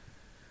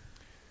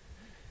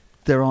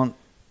 There aren't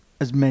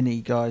as many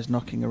guys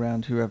knocking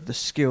around who have the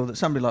skill that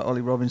somebody like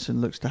Ollie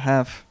Robinson looks to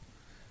have.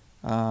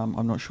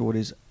 I'm not sure what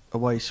his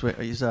away swing,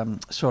 his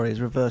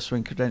reverse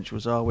swing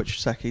credentials are,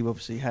 which Saki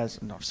obviously has,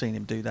 and I've seen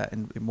him do that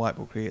in white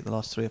ball cricket the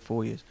last 3 or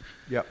 4 years.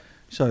 Yep.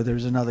 So there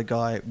is another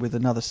guy with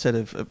another set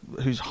of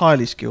who's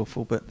highly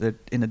skillful, but they're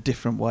in a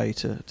different way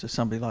to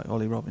somebody like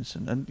Ollie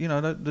Robinson. And, you know,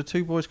 the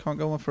 2 boys can't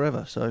go on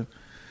forever, so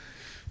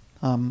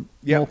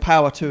more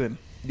power to him.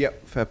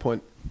 Yep, fair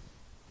point.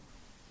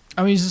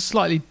 I mean, he's a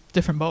slightly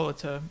different bowler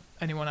to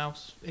anyone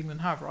else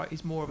England have, right?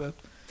 He's more of a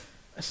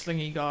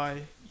slingy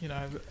guy, you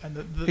know, and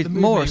he's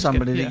more of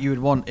somebody that you would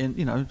want in,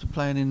 you know,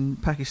 playing in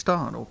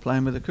Pakistan or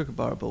playing with a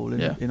kookaburra ball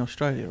in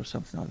Australia or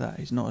something like that.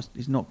 He's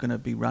not going to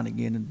be running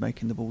in and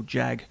making the ball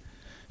jag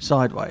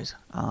sideways.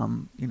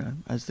 You know,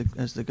 as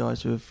the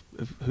guys who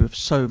have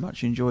so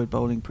much enjoyed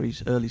bowling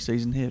early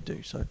season here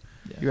do. So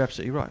you're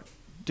absolutely right.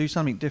 Do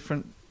something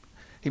different.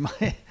 He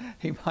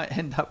might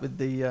end up with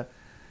the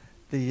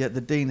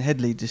Dean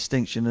Headley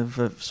distinction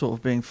of sort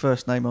of being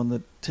first name on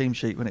the team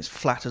sheet when it's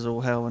flat as all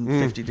hell and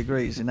 50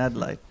 degrees in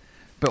Adelaide,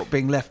 but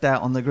being left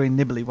out on the green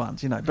nibbly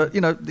ones, you know. But,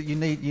 you know, you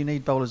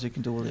need bowlers who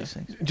can do all these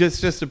things.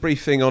 Just a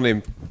brief thing on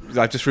him.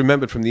 I just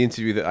remembered from the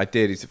interview that I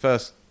did, he's the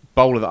first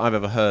bowler that I've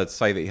ever heard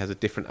say that he has a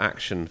different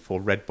action for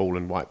red ball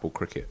and white ball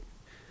cricket.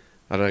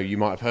 I don't know, you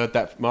might have heard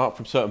that, Mark,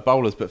 from certain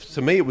bowlers, but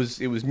to me it was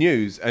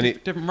news. And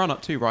different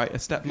run-up too, right? A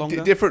step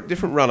longer?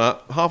 Different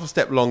run-up, half a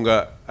step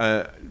longer,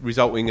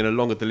 resulting in a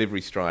longer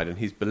delivery stride. And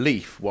his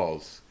belief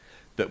was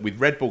that with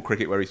red ball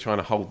cricket, where he's trying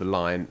to hold the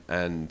line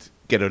and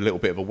get a little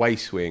bit of a way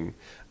swing,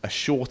 a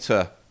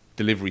shorter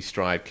delivery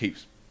stride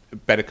keeps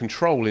better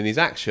control in his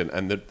action,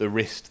 and the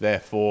wrist,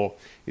 therefore,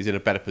 is in a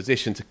better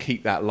position to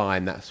keep that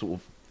line, that sort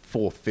of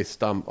 4th, 5th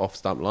stump,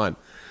 off-stump line.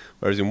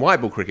 Whereas in white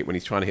ball cricket, when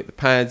he's trying to hit the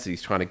pads,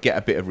 he's trying to get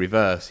a bit of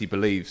reverse, he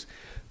believes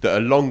that a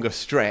longer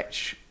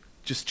stretch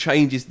just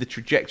changes the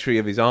trajectory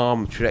of his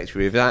arm,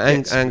 trajectory of that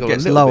angle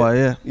gets a little lower,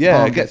 bit.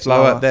 Yeah, it gets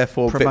lower,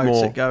 therefore a bit promotes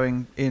more. it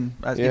going in.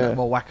 As, you know,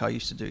 well, Wacker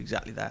used to do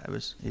exactly that.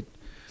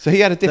 So he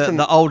had a different...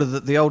 The older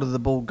the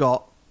ball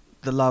got,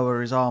 the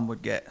lower his arm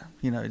would get.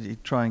 You know,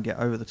 he'd try and get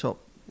over the top,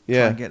 try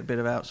and get a bit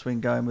of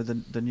outswing going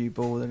with the new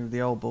ball. Then with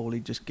the old ball,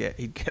 he'd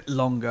get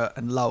longer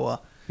and lower.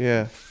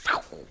 Yeah.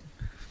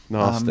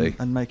 Nasty.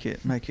 And make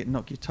it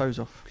knock your toes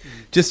off.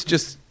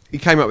 Just he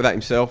came up with that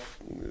himself.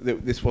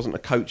 This wasn't a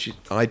coach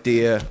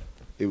idea.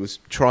 It was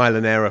trial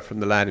and error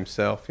from the lad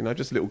himself. You know,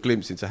 just a little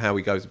glimpse into how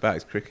he goes about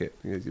his cricket.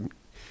 He's an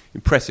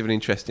impressive and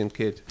interesting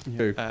kid.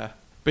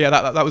 But yeah,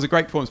 that was a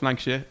great performance from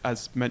Lancashire,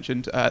 as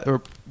mentioned. There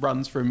were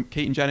runs from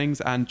Keaton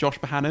Jennings and Josh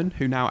Bohannon,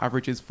 who now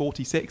averages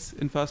 46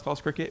 in first-class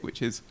cricket,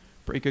 which is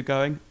pretty good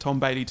going. Tom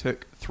Bailey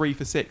took 3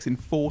 for 6 in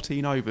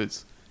 14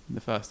 overs in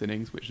the first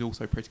innings, which is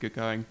also pretty good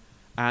going.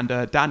 And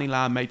Danny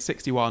Lamb made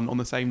 61 on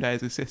the same day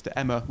as his sister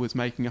Emma was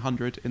making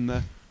 100 in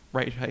the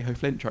Rachel Hayhoe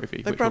Flint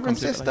Trophy. They're brother and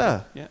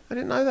sister? Yeah. I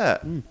didn't know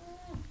that.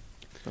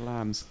 The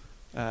Lambs.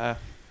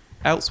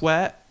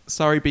 Elsewhere,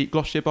 Surrey beat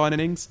Gloucestershire by an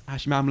innings.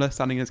 Hashim Amla,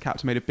 standing as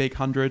captain, made a big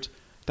 100.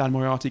 Dan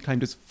Moriarty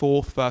claimed his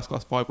 4th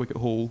first-class 5-wicket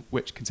haul,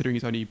 which, considering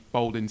he's only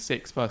bowled in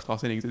 6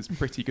 first-class innings, is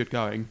pretty good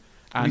going.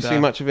 And, Have you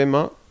seen much of him,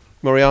 Mark?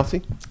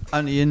 Moriarty?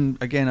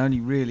 Only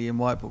really in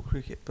white ball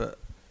cricket, but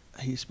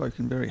he's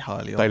spoken very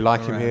highly of They him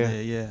like him around here.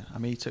 there, yeah. I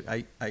mean, he took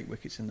eight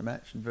wickets in the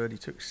match, and Verdi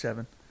took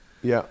 7.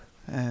 Yeah.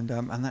 And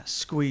that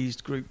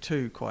squeezed Group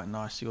 2 quite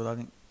nicely, although I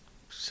think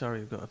Surrey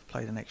have got to have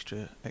played an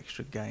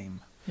extra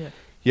game.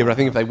 Yeah, but I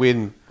think if they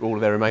win all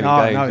of their remaining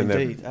games,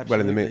 then indeed, they're well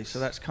in the mix. So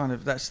that's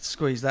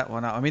squeezed that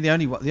one out. I mean, the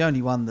only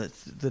one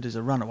that is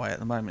a runaway at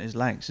the moment is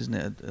Lancs, isn't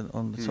it?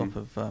 On the top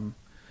of what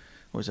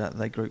was that?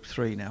 They Group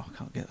 3 now.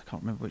 I can't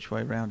remember which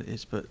way round it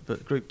is,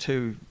 but Group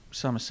 2,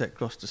 Somerset,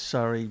 Gloucester,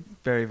 Surrey,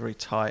 very very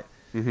tight.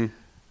 Mm-hmm.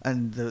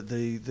 And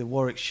the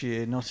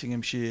Warwickshire,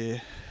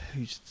 Nottinghamshire,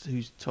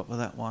 who's top of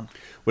that one?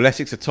 Well,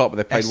 Essex are top, but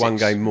they played one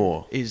game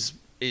more.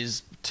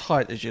 Is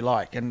tight as you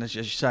like, and as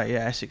you say,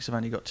 Essex have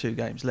only got 2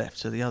 games left,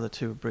 so the other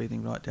 2 are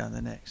breathing right down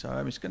their neck. So I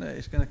mean,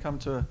 it's gonna come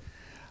to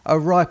a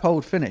ripe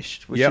old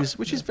finish, which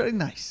is very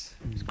nice.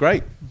 It's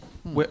great.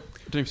 I don't know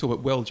if you saw,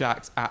 but Will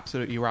Jacks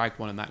absolutely ragged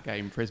one in that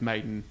game for his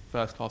maiden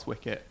first-class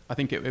wicket. I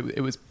think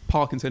it was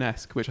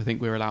Parkinson-esque, which I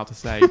think we're allowed to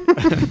say.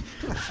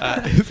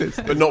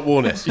 But not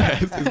Warness. Yeah,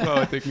 it's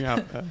well taking me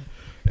out.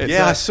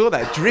 I saw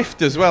that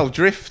drift as well.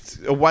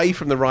 Drift away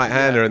from the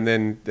right-hander and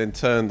then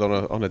turned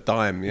on a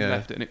dime. Yeah,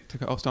 left it and it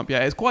took it off stump. Yeah,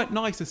 it's quite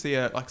nice to see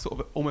a sort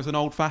of almost an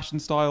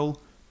old-fashioned style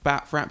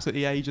bat for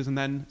absolutely ages and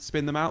then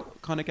spin them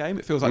out kind of game.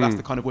 It feels like that's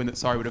the kind of win that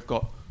Surrey would have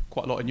got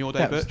quite a lot in your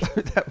day.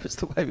 That was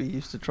the way we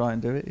used to try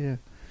and do it. Yeah.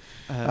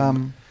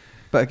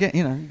 But again,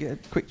 you get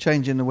a quick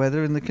change in the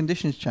weather and the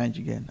conditions change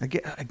again.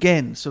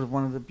 Again, sort of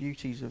one of the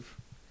beauties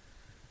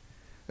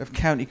of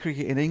county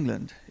cricket in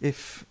England.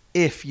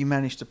 If you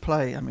manage to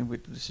play, I mean,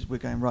 we're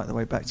going right the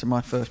way back to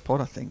my first pod,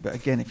 I think. But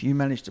again, if you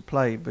manage to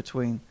play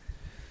between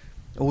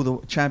all the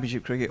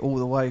Championship cricket all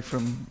the way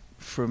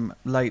from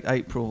late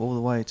April all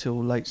the way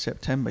till late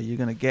September, you're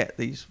going to get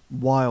these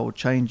wild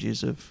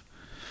changes of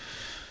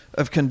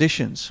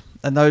conditions,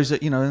 and those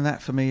that and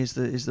that for me is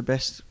the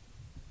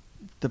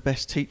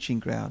best teaching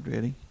ground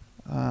really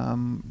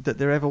that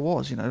there ever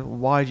was.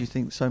 Why do you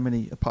think so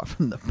many, apart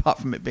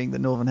from it being the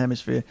Northern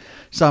Hemisphere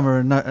summer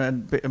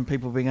and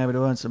people being able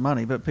to earn some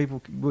money, but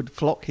people would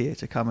flock here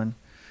to come and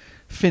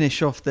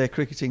finish off their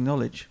cricketing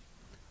knowledge.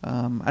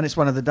 And it's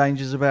one of the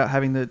dangers about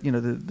having the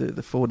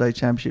 4-day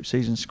Championship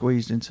season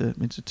squeezed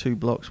into 2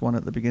 blocks, one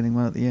at the beginning,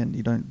 one at the end.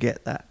 You don't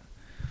get that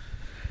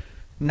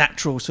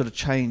natural sort of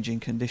change in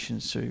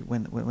conditions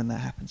when that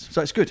happens.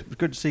 So it's good. It's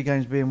good to see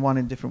games being won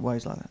in different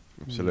ways like that.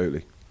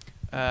 Absolutely.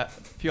 A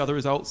few other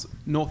results.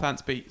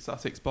 Northants beat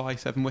Sussex by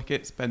 7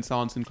 wickets. Ben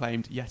Sanderson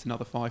claimed yet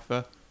another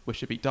fifer.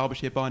 Worcester beat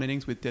Derbyshire by an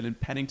innings with Dylan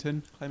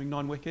Pennington claiming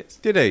 9 wickets.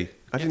 Did he?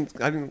 I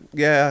didn't.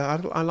 Yeah,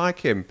 I like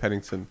him,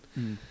 Pennington.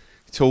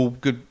 Tall,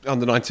 good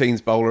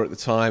under-19s bowler at the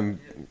time.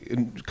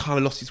 Kind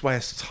of lost his way a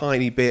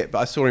tiny bit, but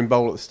I saw him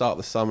bowl at the start of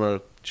the summer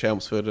at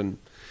Chelmsford, and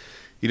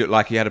he looked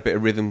like he had a bit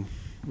of rhythm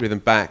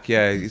back.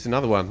 Yeah, he's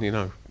another one.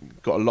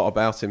 Got a lot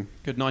about him.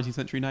 Good 19th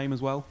century name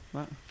as well.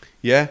 Matt.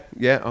 Yeah,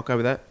 I'll go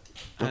with that.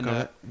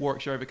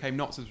 Warwickshire overcame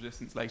Notts'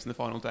 resistance late in the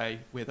final day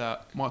with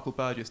Michael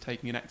Burgess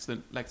taking an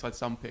excellent leg-side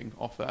stumping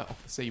off the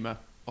seamer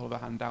Oliver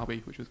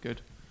Hand-Dalby, which was good.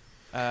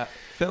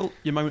 Phil,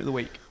 your moment of the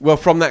week. Well,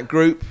 from that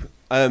group,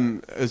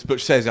 as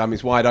Butch says,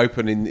 it's wide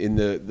open in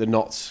the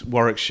Notts,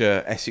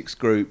 Warwickshire, Essex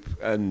group,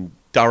 and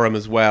Durham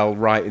as well,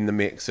 right in the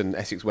mix. And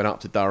Essex went up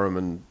to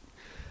Durham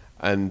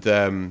and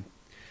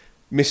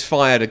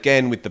misfired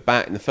again with the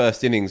bat in the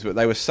first innings, but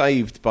they were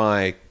saved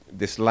by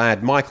this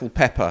lad, Michael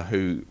Pepper,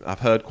 who I've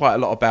heard quite a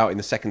lot about in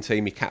the second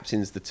team. He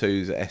captains the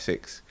 2s at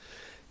Essex.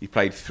 He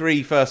played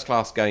 3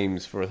 first-class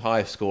games for a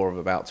highest score of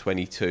about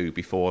 22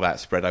 before that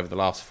spread over the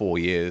last 4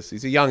 years.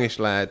 He's a youngish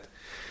lad,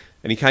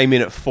 and he came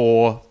in at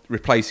 4,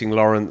 replacing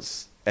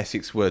Lawrence.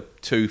 Essex were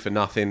 2 for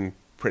nothing,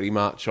 pretty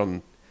much,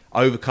 on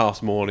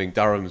overcast morning.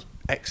 Durham's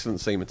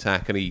excellent seam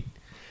attack, and he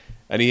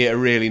hit a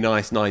really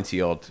nice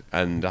 90-odd,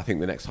 and I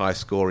think the next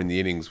highest score in the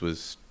innings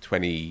was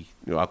 20...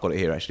 No, I've got it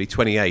here, actually.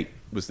 28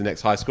 was the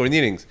next highest score in the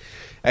innings.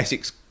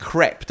 Essex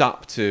crept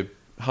up to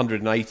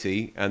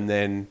 180, and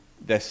then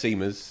they're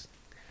seamers,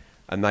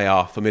 and they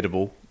are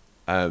formidable.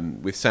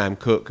 With Sam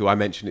Cook, who I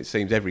mention, it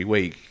seems, every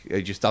week.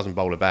 He just doesn't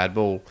bowl a bad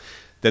ball.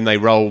 Then they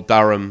rolled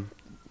Durham,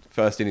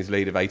 first innings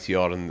lead of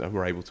 80-odd, and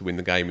were able to win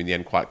the game in the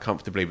end quite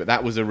comfortably. But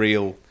that was a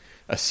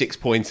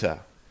 6-pointer.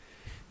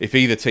 If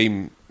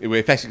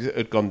Essex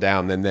had gone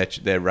down, then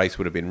their race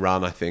would have been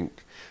run, I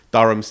think.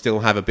 Durham still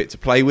have a bit to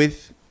play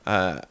with.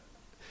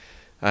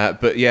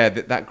 But yeah,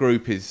 that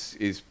group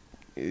is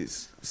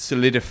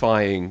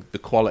solidifying the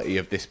quality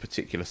of this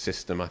particular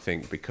system, I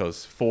think,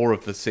 because 4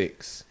 of the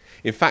 6,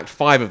 in fact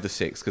 5 of the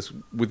 6, because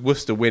with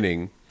Worcester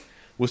winning,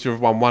 Worcester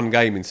have won 1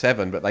 game in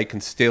 7, but they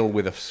can still,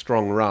 with a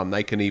strong run,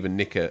 they can even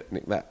nick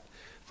that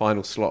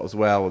final slot as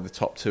well. The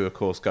top 2, of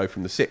course, go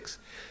from the 6.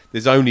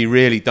 There's only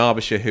really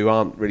Derbyshire who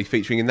aren't really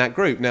featuring in that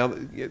group. Now,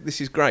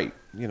 this is great.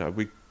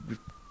 We've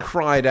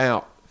cried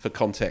out for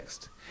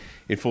context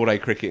in 4-day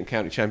cricket and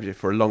county championship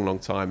for a long, long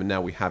time, and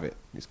now we have it.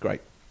 It's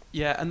great.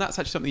 Yeah, and that's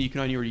actually something you can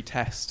only really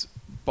test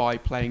by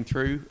playing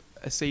through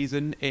a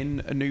season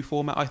in a new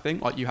format, I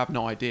think. Like, you have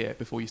no idea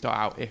before you start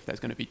out if there's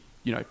going to be,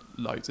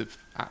 loads of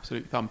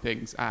absolute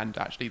thumpings, and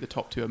actually the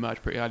top 2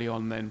 emerge pretty early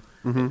on, then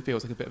it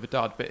feels like a bit of a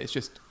dud. But it's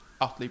just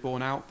utterly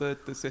borne out, the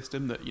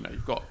system, that,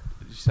 you've got,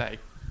 as you say,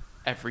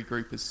 every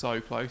group is so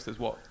close. There's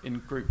in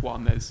Group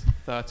 1, there's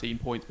 13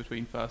 points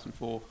between first and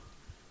fourth.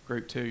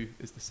 Group 2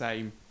 is the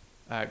same.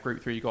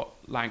 Group 3, you got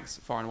Lancs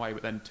far and away,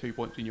 but then 2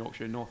 points between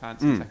Yorkshire and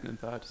Northampton, second and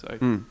third. So,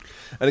 and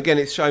again,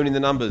 it's shown in the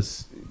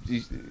numbers.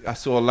 I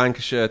saw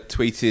Lancashire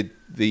tweeted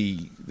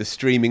the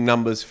streaming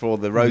numbers for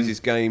the Roses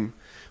game,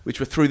 which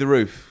were through the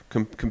roof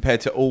compared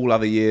to all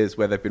other years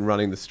where they've been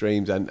running the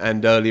streams,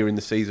 and earlier in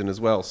the season as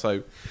well.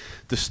 So,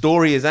 the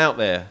story is out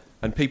there,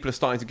 and people are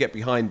starting to get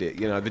behind it.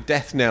 The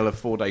death knell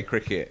of 4-day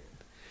cricket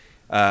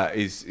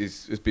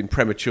has been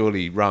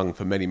prematurely rung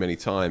for many, many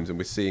times, and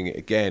we're seeing it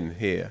again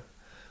here.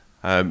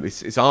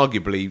 It's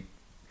arguably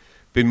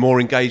been more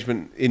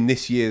engagement in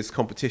this year's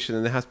competition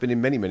than there has been in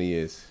many, many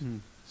years.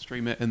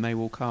 Stream it and they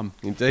will come.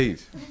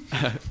 Indeed.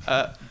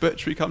 But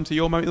should we come to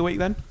your moment of the week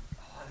then?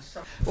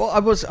 Well, I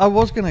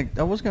was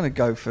gonna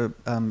go for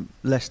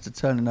Leicester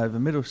turning over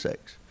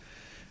Middlesex,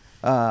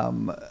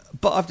 but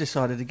I've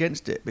decided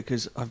against it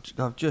because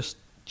I've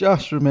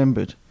just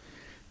remembered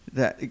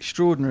that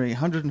extraordinary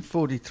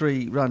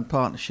 143 run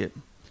partnership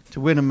to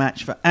win a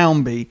match for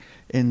Alnby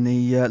in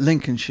the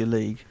Lincolnshire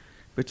League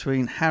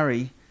between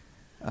Harry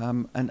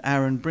and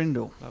Aaron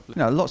Brindle.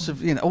 Lovely. Lots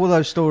of all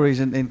those stories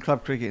in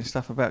club cricket and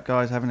stuff about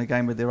guys having a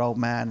game with their old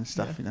man and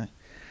stuff. Yeah.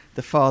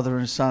 The father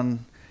and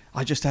son.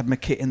 I just had my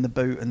kit in the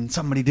boot and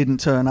somebody didn't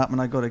turn up and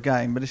I got a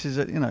game. But this is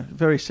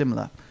very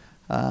similar,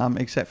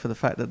 except for the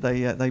fact that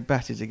they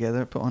batted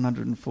together, put on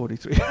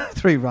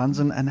 143 runs,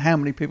 and how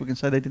many people can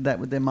say they did that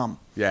with their mum?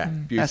 Yeah,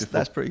 beautiful.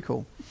 That's pretty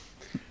cool.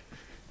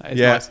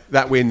 Nice.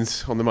 That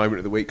wins on the moment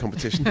of the week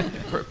competition.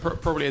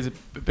 Probably is a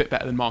bit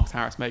better than Marcus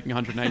Harris making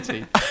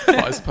 180.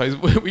 But I suppose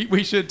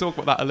we should talk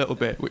about that a little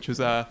bit, which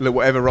was look,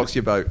 whatever rocks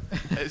your boat.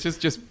 It's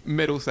just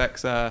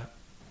Middlesex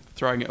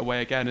throwing it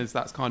away again, as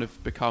that's kind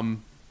of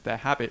become their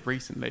habit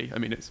recently. I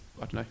mean, sounds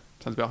a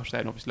bit harsh to say,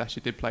 and obviously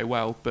Leicester did play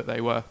well, but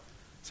they were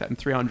setting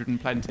 300 and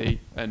plenty,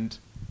 and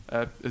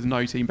there's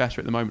no team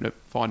better at the moment at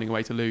finding a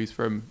way to lose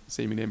from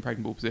seemingly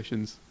impregnable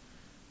positions.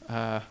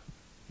 Mark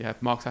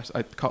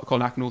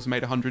Colin Atkin also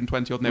made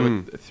 120 odd,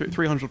 and they were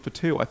 300 for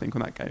 2, I think,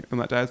 on that day.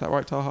 Is that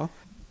right, Taha?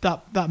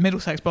 That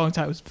Middlesex bowling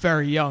attack was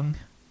very young.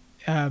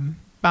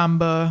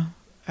 Bamber,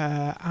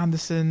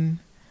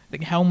 Anderson, I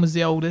think Helm was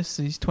the oldest,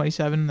 he's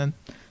 27, and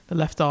the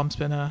left arm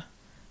spinner,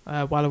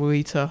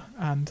 Walawita,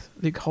 and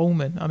Luke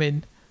Holman. I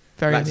mean,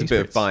 very That's a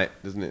bit of bite,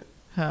 doesn't it?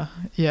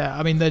 Yeah,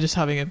 I mean, they're just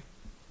having a...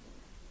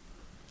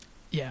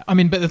 Yeah, I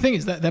mean, but the thing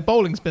is that their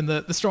bowling's been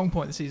the strong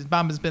point of the season.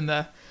 Bamber's been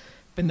their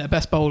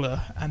best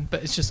bowler,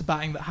 but it's just the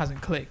batting that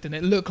hasn't clicked, and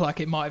it looked like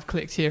it might have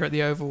clicked here at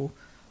the Oval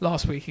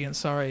last week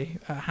against Surrey.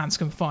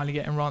 Hanscom finally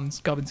getting runs,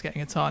 Gubbins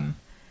getting a ton,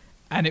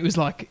 and it was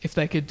like if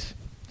they could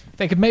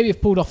maybe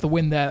have pulled off the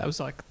win there, that was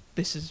like,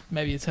 this is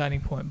maybe a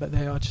turning point, but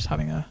they are just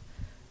having a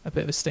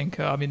bit of a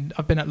stinker. I mean,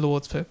 I've been at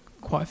Lords for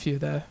quite a few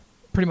of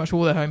pretty much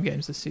all their home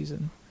games this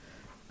season,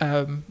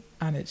 and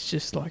it's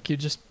just like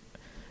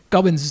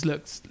Gubbins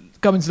looks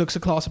a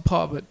class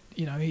apart, but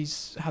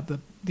he's had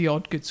the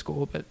odd good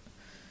score, but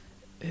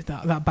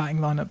that batting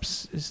lineup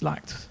is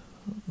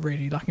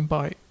really lacking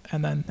bite,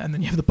 and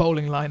then you have the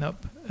bowling lineup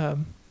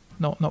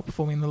not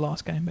performing in the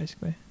last game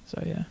basically.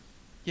 So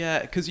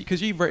yeah,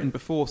 because you've written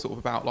before sort of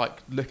about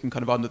like looking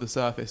kind of under the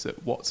surface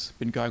at what's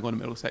been going on in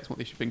Middlesex, what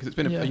they should think, because it's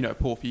been a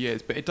poor few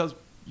years, but it does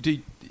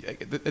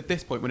at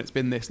this point when it's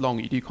been this long,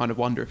 you do kind of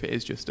wonder if it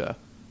is just a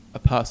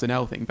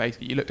personnel thing.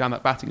 Basically, you look down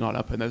that batting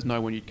lineup and there's no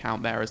one you'd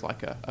count there as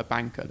like a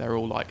banker. They're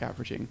all like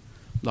averaging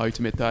low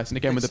to mid 30s, and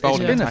again with the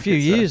bowling it's been attack, a few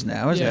years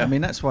now, hasn't it? I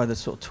mean, that's why the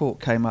sort of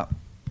talk came up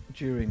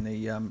during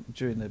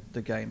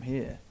the game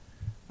here,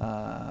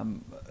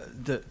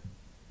 that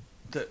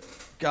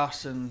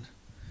Gus and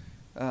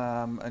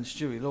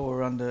Stewie Law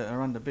are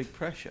under big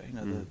pressure.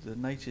 The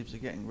natives are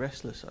getting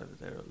restless over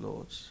there at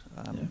Lords.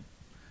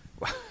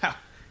 How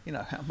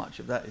much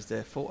of that is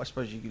their fault? I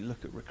suppose you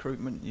look at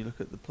recruitment, you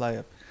look at the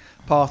player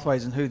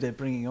pathways and who they're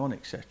bringing on,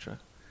 etc.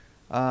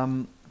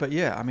 But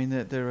yeah, I mean,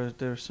 there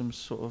are some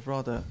sort of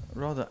rather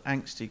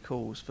angsty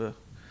calls for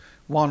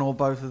one or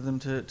both of them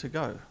to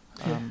go.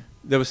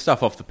 There was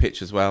stuff off the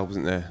pitch as well,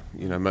 wasn't there?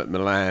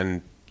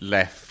 Milan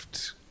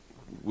left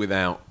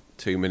without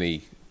too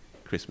many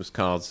Christmas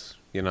cards,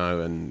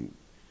 and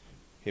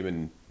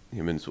him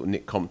and sort of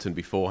Nick Compton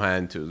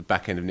beforehand. To the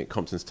back end of Nick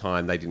Compton's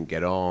time, they didn't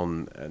get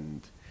on,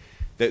 and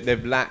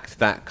they've lacked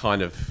that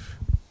kind of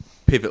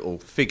pivotal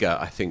figure,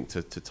 I think,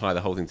 to tie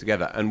the whole thing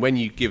together. And when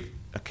you give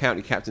a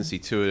county captaincy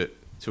to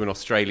an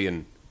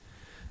Australian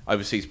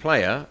overseas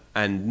player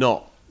and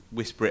not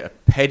whisper it a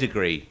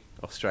pedigree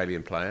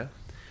Australian player,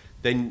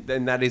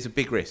 then that is a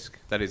big risk.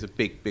 That is a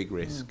big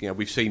risk. You know,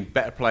 we've seen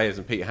better players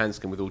than Peter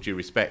Handscomb, with all due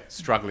respect,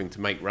 struggling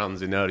to make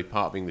runs in the early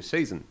part of English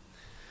season.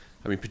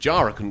 I mean,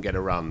 Pujara couldn't get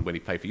a run when he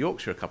played for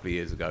Yorkshire a couple of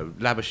years ago.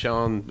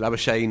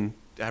 Labuschagne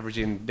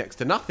averaging next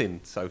to nothing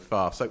so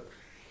far. So,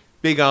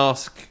 big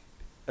ask.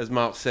 As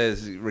Mark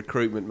says,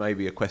 recruitment may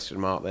be a question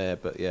mark there,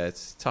 but yeah,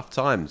 it's tough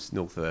times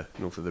north of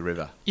the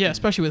river. Yeah,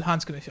 especially with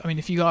Handscomb.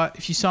 If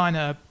you sign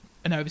an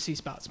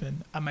overseas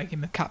batsman and make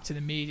him a captain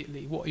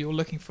immediately, what you're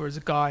looking for is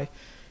a guy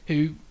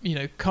who, you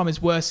know, come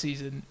his worst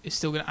season, is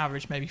still going to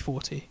average maybe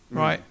 40,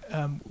 right?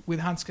 With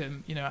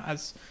Handscomb, you know,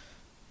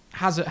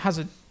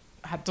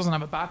 doesn't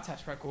have a bad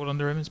Test record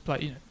under him. Has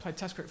played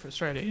Test cricket for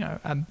Australia, you know,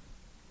 and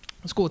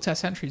scored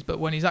Test centuries. But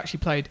when he's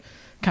actually played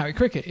county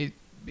cricket,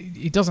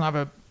 he doesn't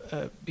have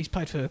he's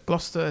played for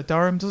Gloucester,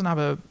 Durham. Doesn't have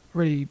a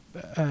really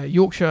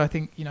Yorkshire. I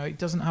think, you know, he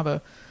doesn't have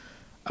a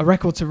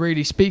record to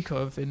really speak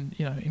of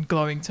in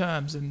glowing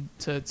terms. And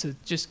to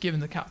just give him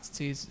the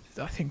captaincy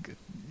I think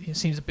it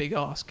seems a big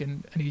ask.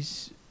 And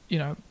he's, you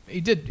know,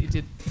 he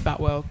did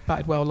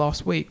batted well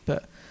last week,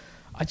 but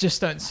I just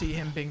don't see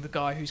him being the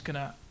guy who's going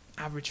to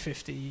average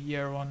 50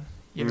 year on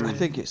year. I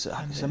think it's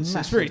a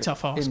massive really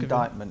tough ask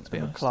indictment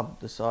of a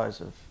club the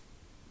size of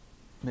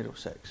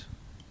Middlesex.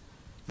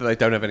 That they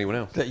don't have anyone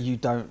else. That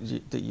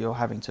you're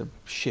having to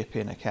ship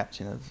in a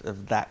captain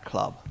of that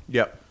club.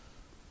 Yep.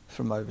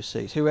 From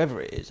overseas,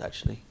 whoever it is,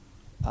 actually.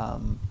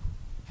 Surrey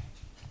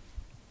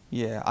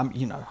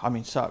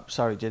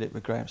did it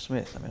with Graham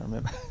Smith. I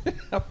remember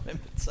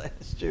saying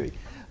to Stewie,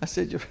 I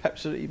said, "You're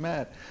absolutely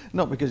mad."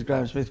 Not because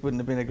Graham Smith wouldn't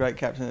have been a great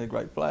captain and a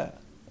great player,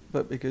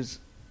 but because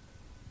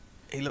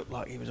he looked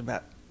like he was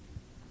about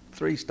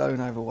 3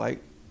 stone overweight,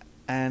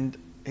 and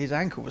his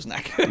ankle was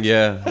knackered.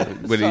 Yeah,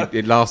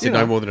 it lasted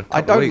no more than a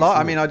couple of weeks.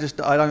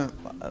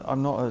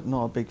 I'm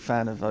not a big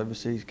fan of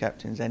overseas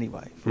captains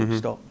anyway. Full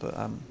stop.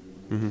 But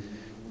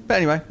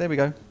anyway, there we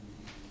go.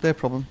 Their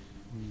problem.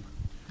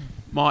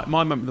 My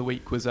moment of the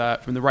week was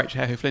from the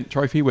Rachel Hare Flint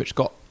Trophy, which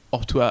got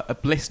off to a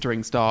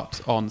blistering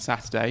start on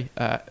Saturday.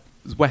 It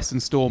was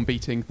Western Storm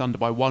beating Thunder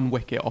by 1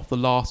 wicket off the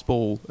last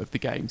ball of the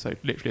game, so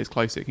literally as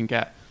close as it can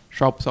get.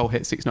 Shrubsole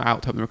hit 6 not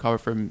out to help them recover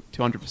from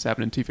 200 for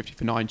 7 and 250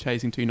 for 9,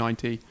 chasing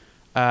 290.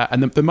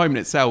 And the moment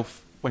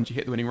itself, when she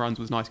hit the winning runs,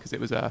 was nice because it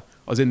was I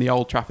was in the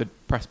Old Trafford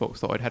press box,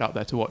 thought I'd head up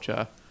there to watch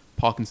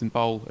Parkinson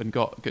bowl and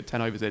got a good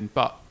 10 overs in.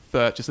 But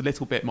for just a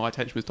little bit, my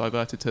attention was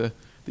diverted to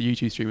the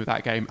YouTube stream of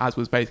that game, as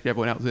was basically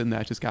everyone else in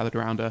there, just gathered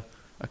around a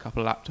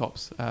couple of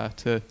laptops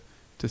to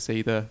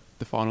see the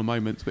final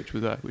moments, which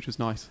was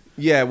nice.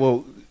 Yeah,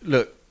 well,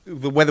 look,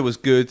 the weather was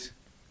good.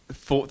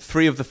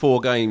 3 of the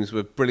 4 games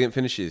were brilliant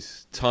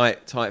finishes,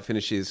 tight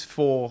finishes.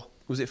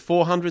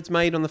 400s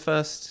made on the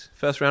first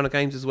round of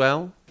games as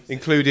well,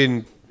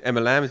 including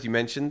Emma Lamb, as you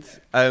mentioned.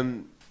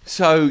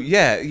 So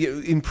yeah,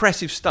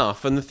 impressive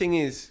stuff. And the thing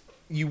is,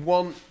 you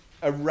want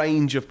a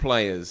range of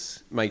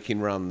players making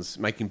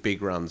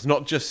big runs,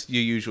 not just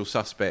your usual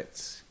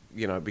suspects,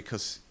 you know,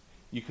 because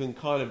you can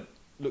kind of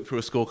look through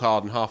a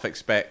scorecard and half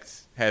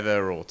expect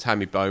Heather or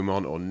Tammy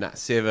Beaumont or Nat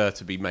Siver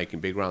to be making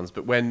big runs.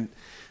 But when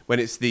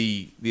it's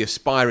the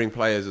aspiring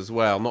players as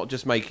well, not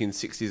just making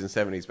 60s and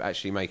 70s, but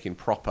actually making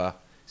proper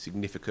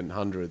significant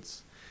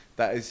hundreds,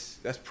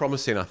 that's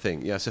promising, I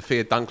think. Yeah,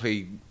 Sophia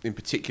Dunkley in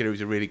particular is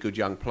a really good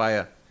young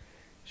player.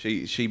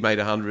 She made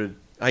 100.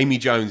 Amy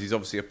Jones is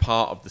obviously a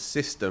part of the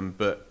system,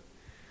 but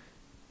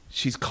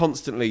she's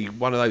constantly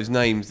one of those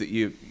names that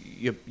you're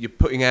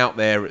putting out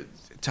there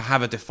to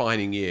have a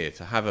defining year,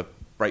 to have a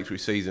breakthrough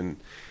season.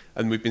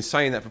 And we've been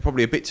saying that for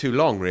probably a bit too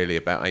long, really,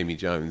 about Amy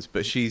Jones.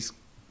 But she's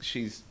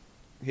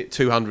hit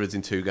 200s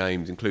in 2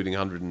 games, including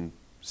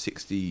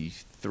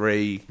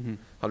 163,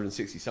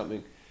 160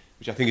 something,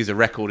 which I think is a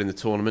record in the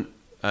tournament.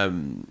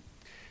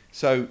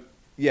 So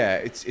yeah,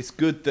 it's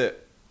good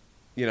that,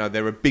 you know,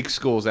 there are big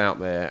scores out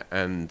there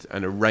and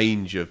a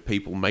range of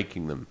people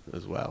making them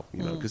as well,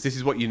 you know, because this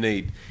is what you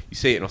need. You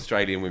see it in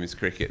Australian women's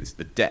cricket. It's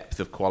the depth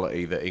of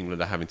quality that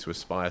England are having to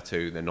aspire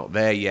to. They're not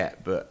there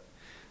yet, but,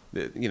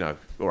 you know,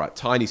 all right,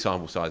 tiny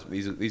sample size, but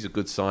these are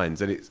good signs.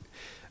 And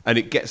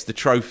it gets the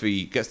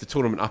trophy, gets the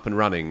tournament up and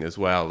running as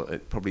well.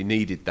 It probably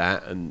needed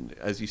that. And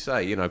as you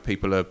say, you know,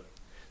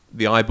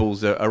 the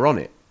eyeballs are on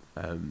it.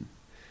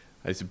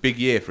 It's a big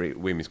year for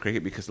women's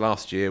cricket because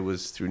last year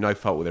was, through no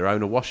fault of their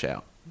own, a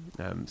washout.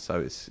 So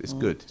it's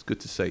good. It's good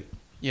to see.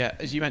 Yeah,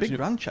 as you mentioned, big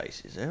run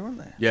chases there, weren't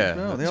there? Yeah,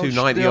 well, the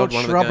 290 odd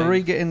one.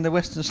 Shrubbery getting the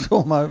Western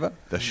Storm over.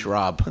 The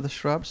Shrub,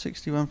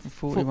 61 for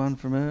 41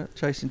 from her,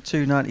 chasing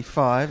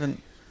 295,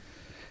 and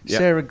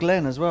Sarah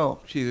Glenn as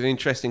well. She's an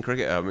interesting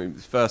cricketer. I mean,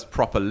 the first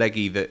proper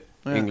leggy that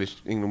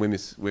England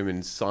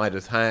women's side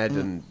has had,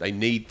 and they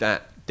need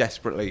that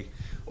desperately.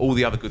 All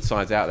the other good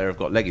sides out there have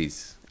got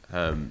leggies,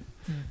 and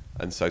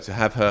so to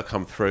have her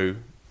come through,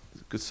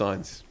 good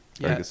signs.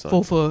 Very good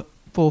signs.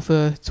 4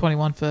 for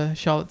 21 for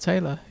Charlotte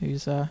Taylor,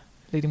 who's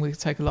leading wicket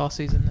taker last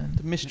season. And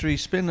the mystery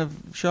spin of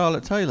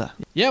Charlotte Taylor.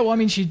 Yeah, well, I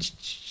mean, she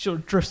sort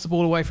of drifts the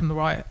ball away from the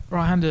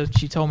right-hander.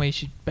 She told me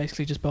she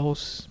basically just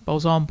bowls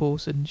arm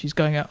balls, and she's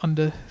going out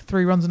under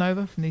 3 runs and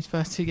over from these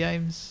first 2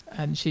 games.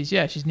 And she's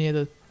near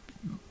the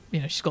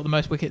she's got the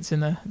most wickets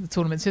in the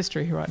tournament's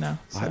history right now.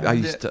 So. I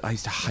used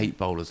to hate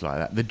bowlers like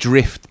that. The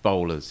drift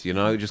bowlers,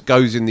 just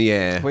goes in the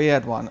air. We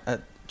had one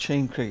at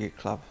Cheam Cricket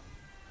Club.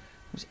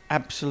 He was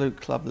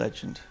absolute club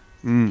legend.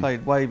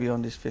 Played way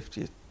beyond his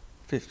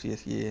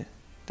 50th year.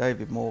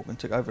 David Morgan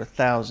took over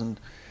 1,000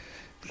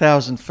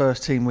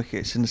 first team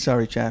wickets in the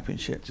Surrey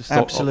Championship. Just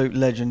absolute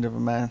legend of a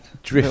man.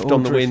 Drift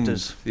on the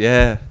wind.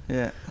 Yeah.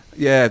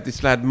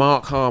 This lad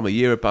Mark Harmer, a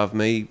year above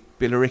me,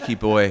 Billericay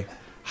boy,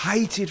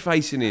 hated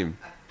facing him.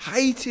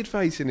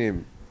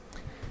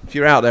 If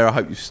you're out there, I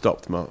hope you've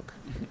stopped, Mark.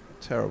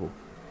 Terrible.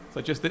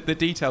 So just the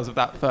details of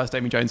that first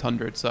Amy Jones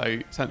 100. So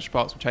Central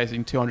Sparks were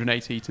chasing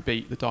 280 to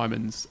beat the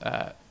Diamonds.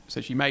 So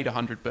she made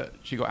 100, but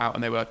she got out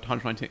and they were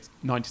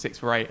 196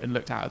 for 8 and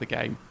looked out of the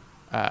game.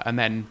 And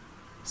then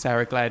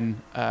Sarah Glenn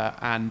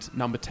and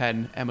number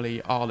 10,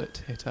 Emily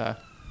Arlott, hit her.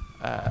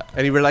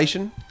 Any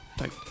relation?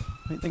 I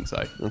don't think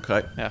so.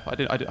 Okay.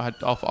 Yeah,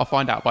 I'll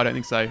find out, but I don't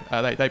think so.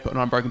 They put an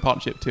unbroken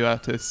partnership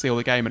to seal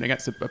the game, and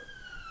against a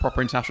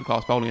proper international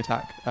class bowling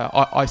attack.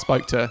 I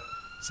spoke to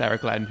Sarah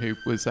Glenn, who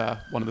was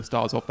one of the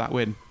stars of that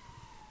win.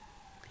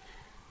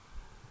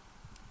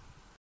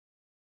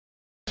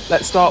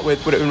 Let's start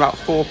with, would it have been about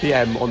 4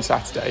 p.m. on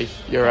Saturday?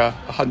 You're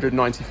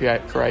 190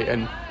 for 8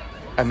 and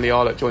Emily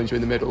Arlott joins you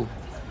in the middle.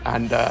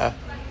 And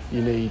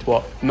you need,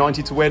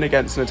 90 to win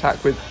against an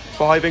attack with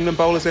 5 England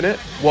bowlers in it?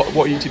 What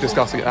are you two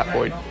discussing at that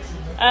point?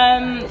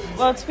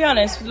 Well, to be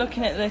honest,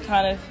 looking at the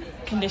kind of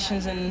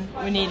conditions, and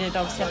we needed,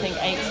 obviously, I think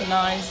 8s and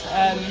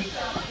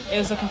 9s, it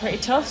was looking pretty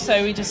tough.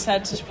 So we just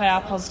said to play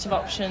our positive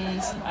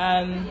options,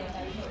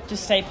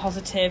 just stay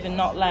positive and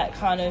not let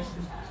kind of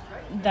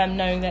them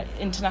knowing that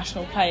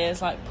international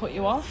players put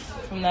you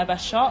off from their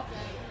best shot.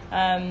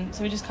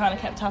 So we just kind of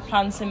kept our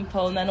plan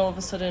simple, and then all of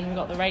a sudden we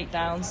got the rate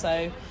down,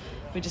 so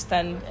we just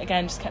then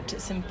again just kept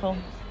it simple.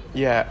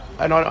 Yeah,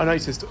 and I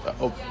noticed,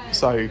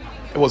 so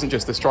it wasn't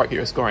just the strike you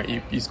were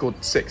scoring, you scored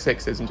 6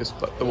 sixes and just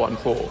the 1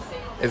 4.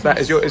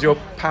 Is your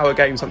power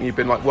game something you've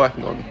been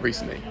working on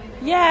recently?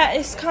 Yeah,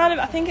 it's kind of,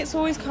 I think it's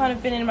always kind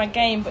of been in my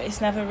game, but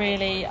it's never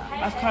really,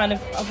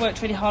 I've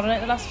worked really hard on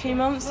it the last few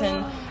months,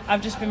 and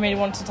I've just been really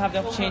wanting to have the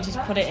opportunity to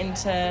put it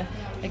into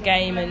a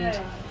game, and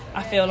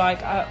I feel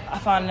like I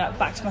find that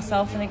back to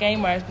myself in the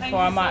game, whereas before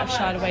I might have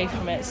shied away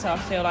from it, so I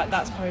feel like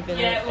that's probably been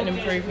an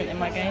improvement in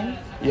my game.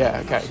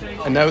 Yeah, okay.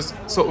 And that was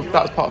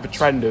part of a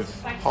trend of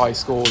high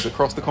scores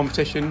across the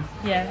competition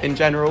in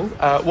general.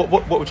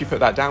 What would you put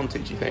that down to,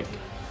 do you think?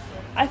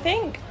 I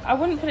think I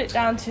wouldn't put it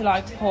down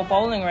to poor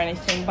bowling or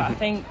anything, but I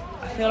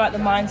feel like the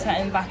mindset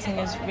in batting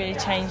has really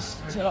changed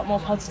to a lot more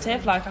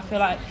positive. I feel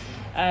like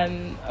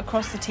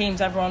across the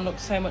teams everyone looked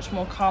so much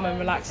more calm and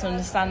relaxed and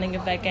understanding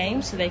of their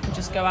game, so they could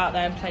just go out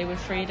there and play with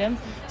freedom.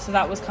 So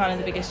that was kind of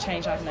the biggest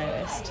change I've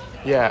noticed.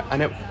 Yeah,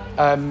 and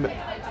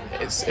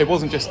it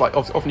wasn't just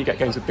often you get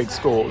games with big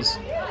scores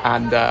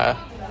and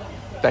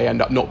they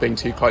end up not being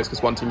too close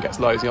because one team gets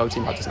loads and the other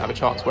team doesn't have a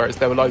chance, whereas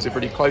there were loads of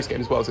really close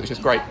games as well, so it's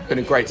just been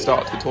a great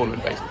start to the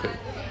tournament basically.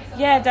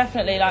 Yeah,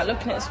 definitely.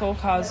 Looking at the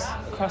scorecards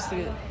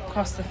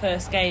across the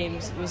first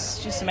games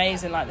was just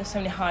amazing. There's so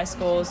many high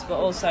scores, but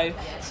also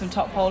some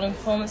top bowling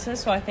performances.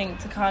 So I think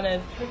to kind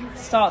of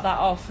start that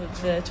off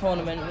of the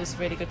tournament was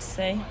really good to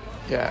see.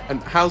 Yeah,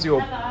 and how's your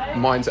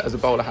mindset as a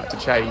bowler had to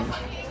change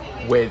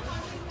with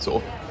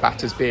sort of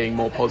batters being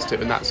more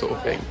positive and that sort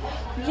of thing?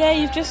 Yeah,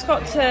 you've just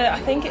got to, I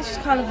think it's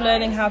just kind of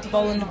learning how to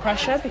bowl under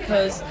pressure,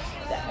 because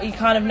you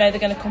kind of know they're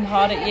going to come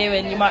hard at you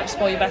and you might just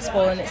bowl your best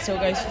ball and it still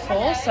goes for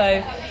 4.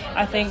 So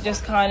I think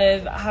just kind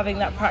of having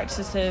that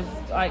practice of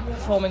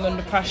performing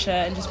under pressure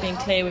and just being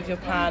clear with your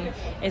plan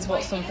is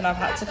something I've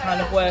had to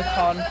kind of work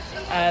on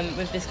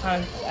with this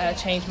kind of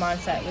changed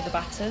mindset with the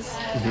batters.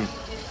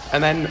 Mm-hmm.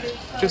 And then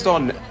just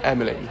on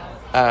Emily,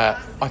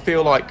 I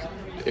feel like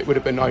it would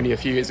have been only a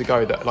few years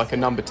ago that a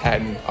number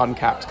 10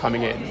 uncapped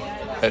coming in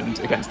and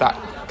against that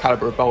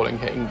calibre of bowling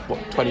hitting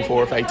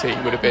 24 of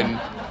 18 would have been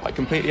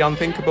completely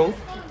unthinkable.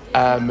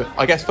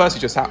 I guess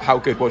firstly, just how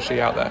good was she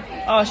out there?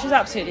 Oh, she was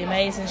absolutely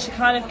amazing. She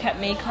kind of kept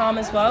me calm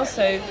as well,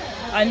 so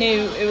I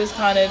knew it was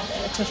kind of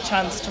a tough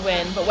chance to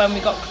win, but when we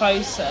got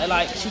closer,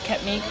 she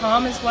kept me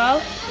calm as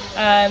well.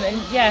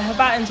 And yeah, her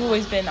batting's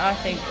always been, I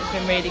think, has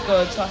been really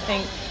good, so I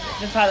think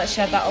the fact that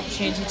she had that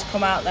opportunity to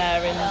come out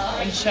there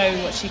and show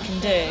what she can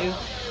do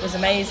was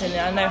amazing.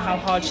 I know how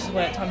hard she's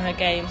worked on her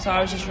game, so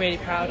I was just really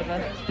proud of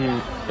her.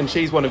 And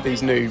she's one of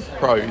these new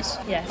pros.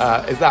 Yes.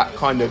 Is that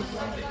kind of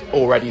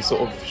already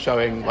sort of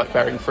showing,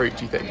 bearing fruit,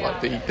 do you think?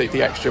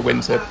 The extra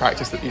winter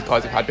practice that these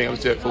guys have had being able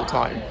to do it full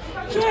time?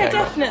 Yeah,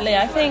 definitely.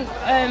 I think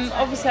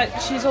obviously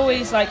she's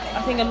always I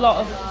think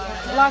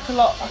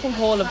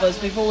all of us,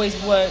 we've always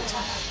worked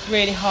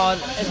really hard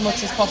as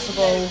much as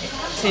possible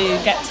to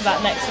get to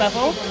that next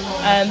level,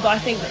 but I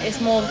think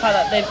it's more the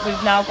fact that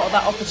we've now got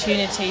that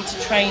opportunity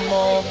to train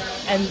more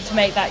and to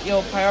make that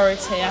your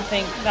priority. I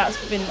think that's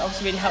been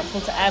obviously really helpful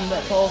to Em,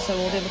 but also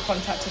all the other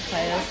contracted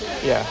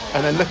players. Yeah,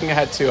 and then looking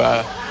ahead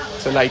to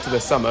later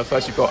this summer,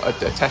 first you've got a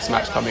test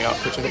match coming up,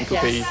 which I think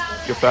will be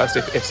your first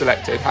if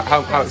selected.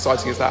 How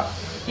exciting is that?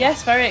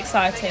 Yes, very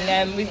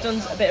exciting. We've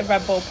done a bit of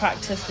red ball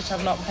practice, which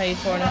I've not played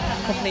for in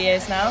a couple of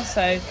years now.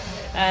 So,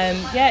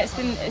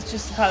 it's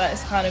just the fact that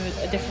it's kind of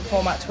a different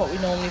format to what we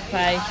normally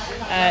play.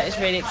 It's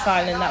really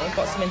exciting in that we've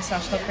got some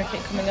international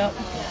cricket coming up.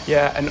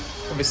 Yeah, and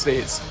obviously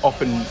it's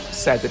often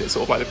said that it's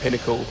sort of like the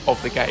pinnacle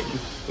of the game.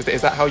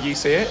 Is that how you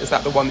see it? Is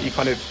that the one that you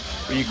kind of,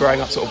 were you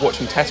growing up sort of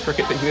watching Test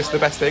cricket thinking this is the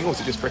best thing, or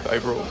is it just cricket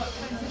overall?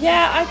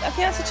 Yeah, I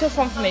think that's a tough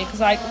one for me because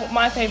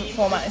my favourite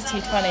format is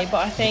T20,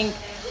 but I think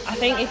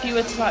if you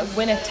were to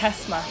win a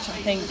Test match,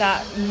 I think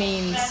that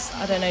means,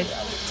 I don't know,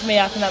 to me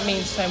I think that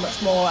means so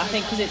much more. I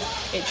think because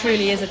it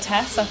truly is a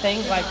test, I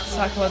think,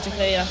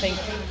 psychologically, I think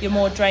you're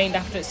more drained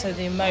after it, so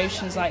the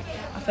emotions, I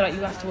feel like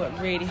you have to work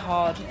really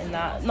hard in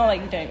that. Not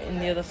like you don't in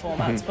the other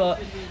formats, but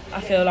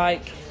I feel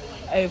like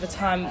over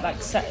time,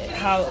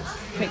 how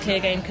quickly a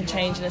game can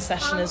change in a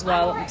session as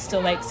well, it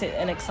still makes it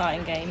an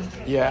exciting game.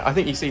 Yeah, I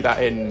think you see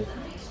that in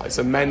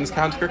some men's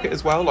county cricket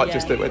as well,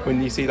 just that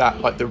when you see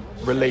that, the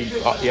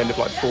relief at the end of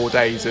 4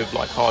 days of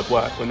hard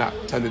work, when that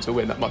turns into a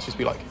win, that must just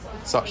be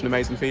such an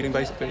amazing feeling,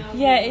 basically.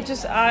 Yeah,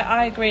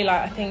 I agree.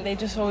 I think they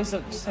just always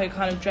look so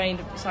kind of drained,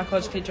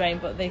 psychologically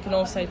drained, but they can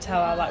also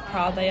tell how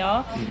proud they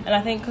are. And I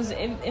think because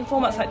in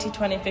formats like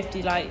T20 and 50,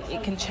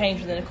 it can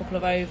change within a couple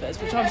of overs,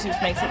 which obviously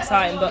just makes it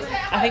exciting. But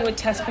I think with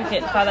Test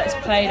cricket, the fact that it's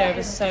played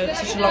over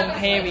such a long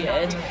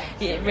period,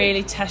 it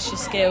really tests your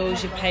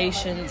skills, your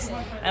patience,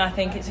 and I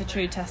think it's a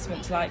true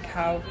testament to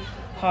how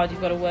hard you've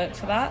got to work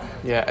for that.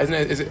 Yeah, isn't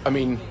it? I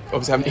mean,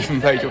 obviously I haven't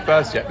even played your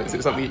first yet, but is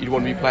it something that you'd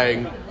want to be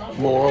playing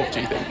more of, do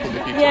you think, in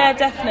the future? Yeah,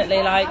 definitely.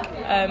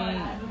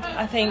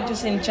 I think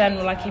just in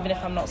general, even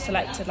if I'm not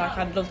selected,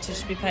 I'd love to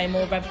just be playing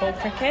more red ball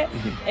cricket.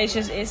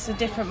 It's a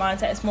different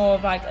mindset. It's more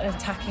of an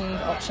attacking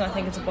option, I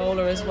think, as a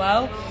bowler as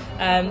well,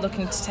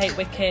 looking to take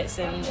wickets,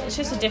 and it's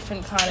just a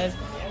different kind of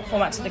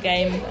format to the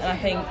game, and I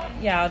think,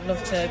 I'd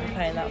love to be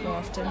playing that more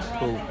often.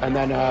 Cool. And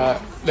then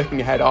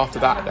looking ahead after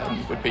that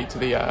then would be to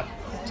the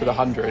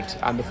 100,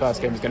 and the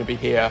first game is going to be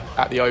here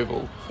at the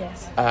Oval.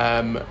 Yes.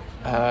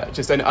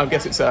 I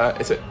guess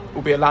it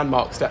will be a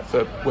landmark step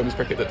for women's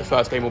cricket that the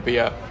first game will be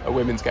a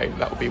women's game.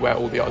 That will be where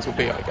all the eyes will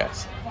be, I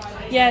guess.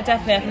 Yeah,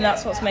 definitely. I think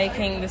that's what's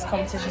making this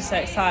competition so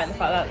exciting, the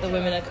fact that the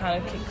women are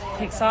kind of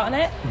kick-starting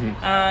it.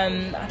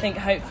 I think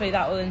hopefully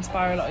that will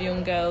inspire a lot of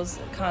young girls,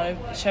 kind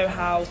of show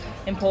how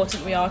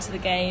important we are to the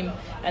game,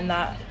 and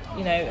that,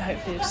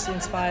 hopefully it just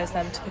inspires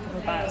them to pick up a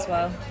bat as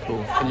well.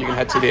 Cool. And you can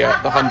head to the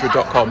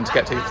 100.com to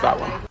get tickets for that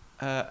one.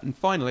 And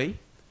finally,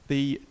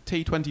 the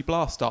T20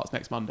 Blast starts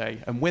next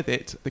Monday, and with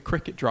it, the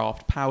Cricket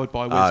Draft powered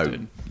by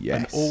Wisden,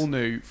 an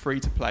all-new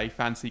free-to-play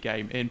fantasy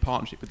game in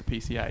partnership with the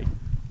PCA.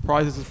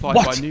 Prizes are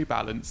supplied by New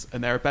Balance,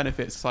 and there are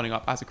benefits to signing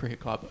up as a cricket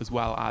club as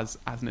well as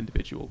an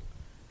individual.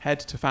 Head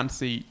to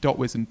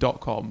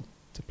fantasy.wisden.com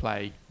to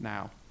play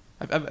now.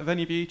 Have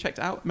any of you checked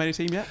out, made a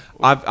team yet?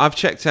 I've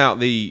checked out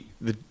the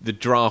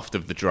draft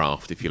of the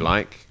draft, if you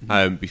like,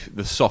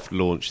 the soft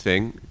launch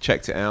thing.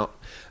 Checked it out.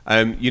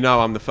 I'm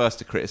the first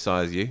to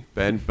criticise you,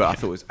 Ben, but I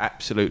thought it was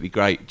absolutely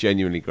great,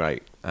 genuinely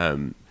great.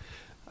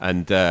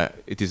 And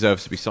it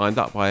deserves to be signed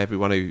up by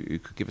everyone who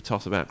could give a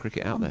toss about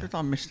cricket out there.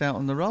 I missed out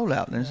on the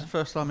rollout, and it's the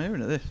first time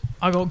hearing of this.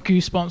 I got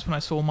goosebumps when I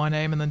saw my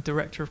name and then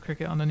Director of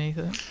Cricket underneath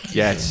it.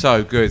 Yeah, it's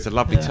so good. It's a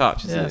lovely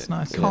touch, isn't it? Yeah, it's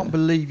nice. I can't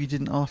believe you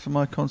didn't ask for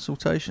my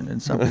consultation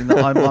in something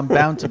that I'm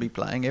bound to be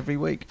playing every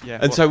week. Yeah.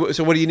 And so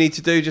what do you need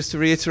to do, just to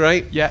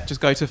reiterate? Yeah, just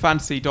go to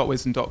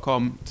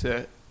fantasy.wisden.com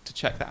to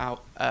check that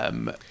out.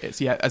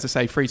 It's, as I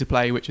say, free to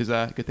play, which is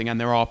a good thing, and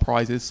there are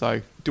prizes.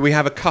 So, do we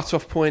have a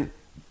cut-off point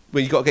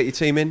where you've got to get your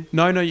team in?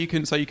 No, you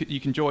can. So you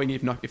can join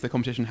even if the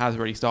competition has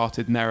already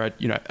started, and there are,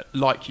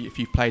 if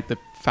you've played the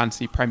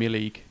Fantasy Premier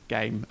League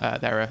game,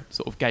 there are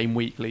sort of game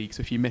week leagues.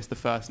 So if you miss the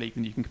first league,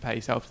 then you can compare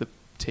yourself to the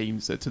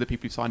teams, to the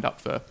people who've signed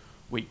up for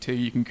week 2.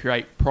 You can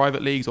create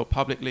private leagues or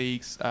public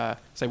leagues.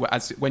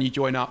 When you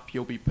join up,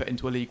 you'll be put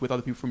into a league with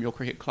other people from your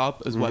cricket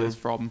club, as well as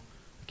from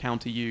the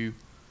county you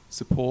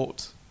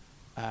support.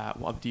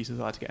 What other details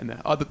are to get in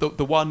there?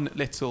 The one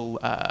little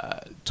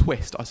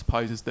twist, I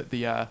suppose, is that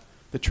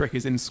the trick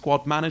is in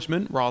squad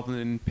management rather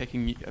than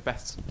picking a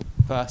best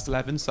first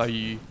 11. So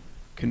you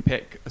can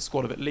pick a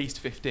squad of at least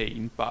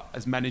 15, but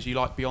as many as you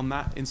like beyond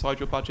that inside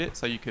your budget.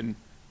 So you can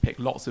pick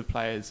lots of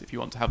players if you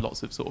want to have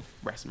lots of sort of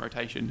rest and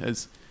rotation,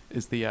 as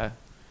is the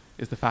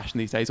fashion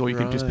these days, or you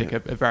can just pick a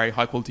very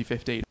high quality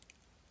 15.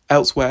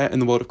 Elsewhere in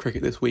the world of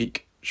cricket this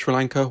week, Sri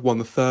Lanka won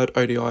the third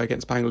ODI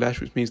against Bangladesh,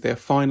 which means they are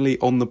finally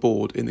on the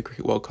board in the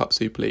Cricket World Cup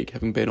Super League,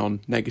 having been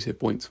on negative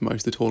points for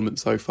most of the tournament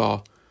so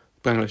far.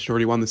 Bangladesh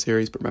already won the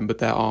series, but remember,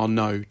 there are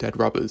no dead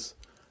rubbers.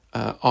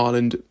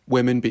 Ireland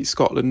women beat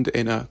Scotland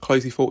in a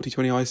closely fought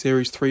T20I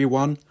series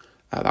 3-1.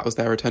 That was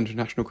their return to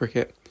international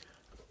cricket.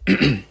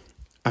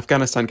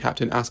 Afghanistan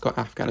captain Asghar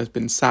Afghan has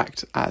been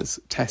sacked as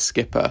Test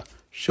skipper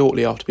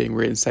shortly after being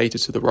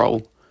reinstated to the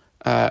role.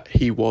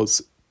 He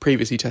was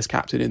previously Test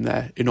captain in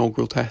their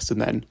inaugural Test and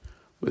then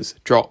was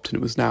dropped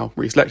and was now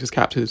reselected as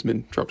captain, has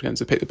been dropped again,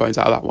 so pick the bones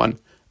out of that one.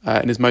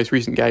 In his most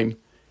recent game,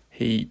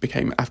 he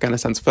became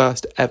Afghanistan's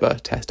first ever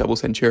Test double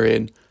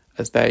centurion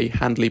as they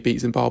handily beat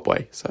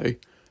Zimbabwe. So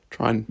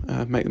try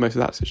and make the most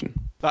of that decision.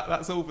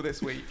 That's all for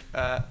this week.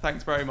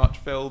 Thanks very much,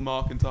 Phil,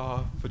 Mark and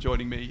Taha, for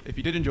joining me. If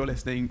you did enjoy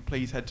listening,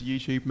 please head to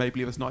YouTube, maybe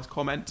leave us a nice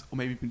comment, or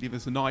maybe you can leave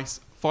us a nice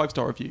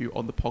 5-star review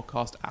on the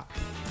podcast app.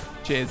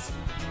 Cheers.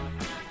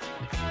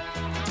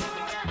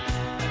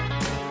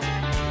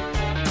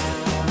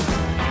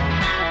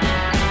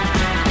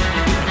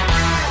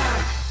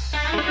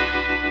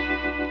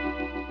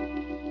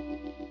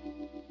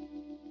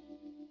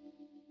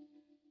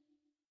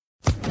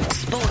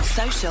 Sports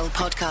Social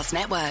Podcast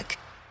Network.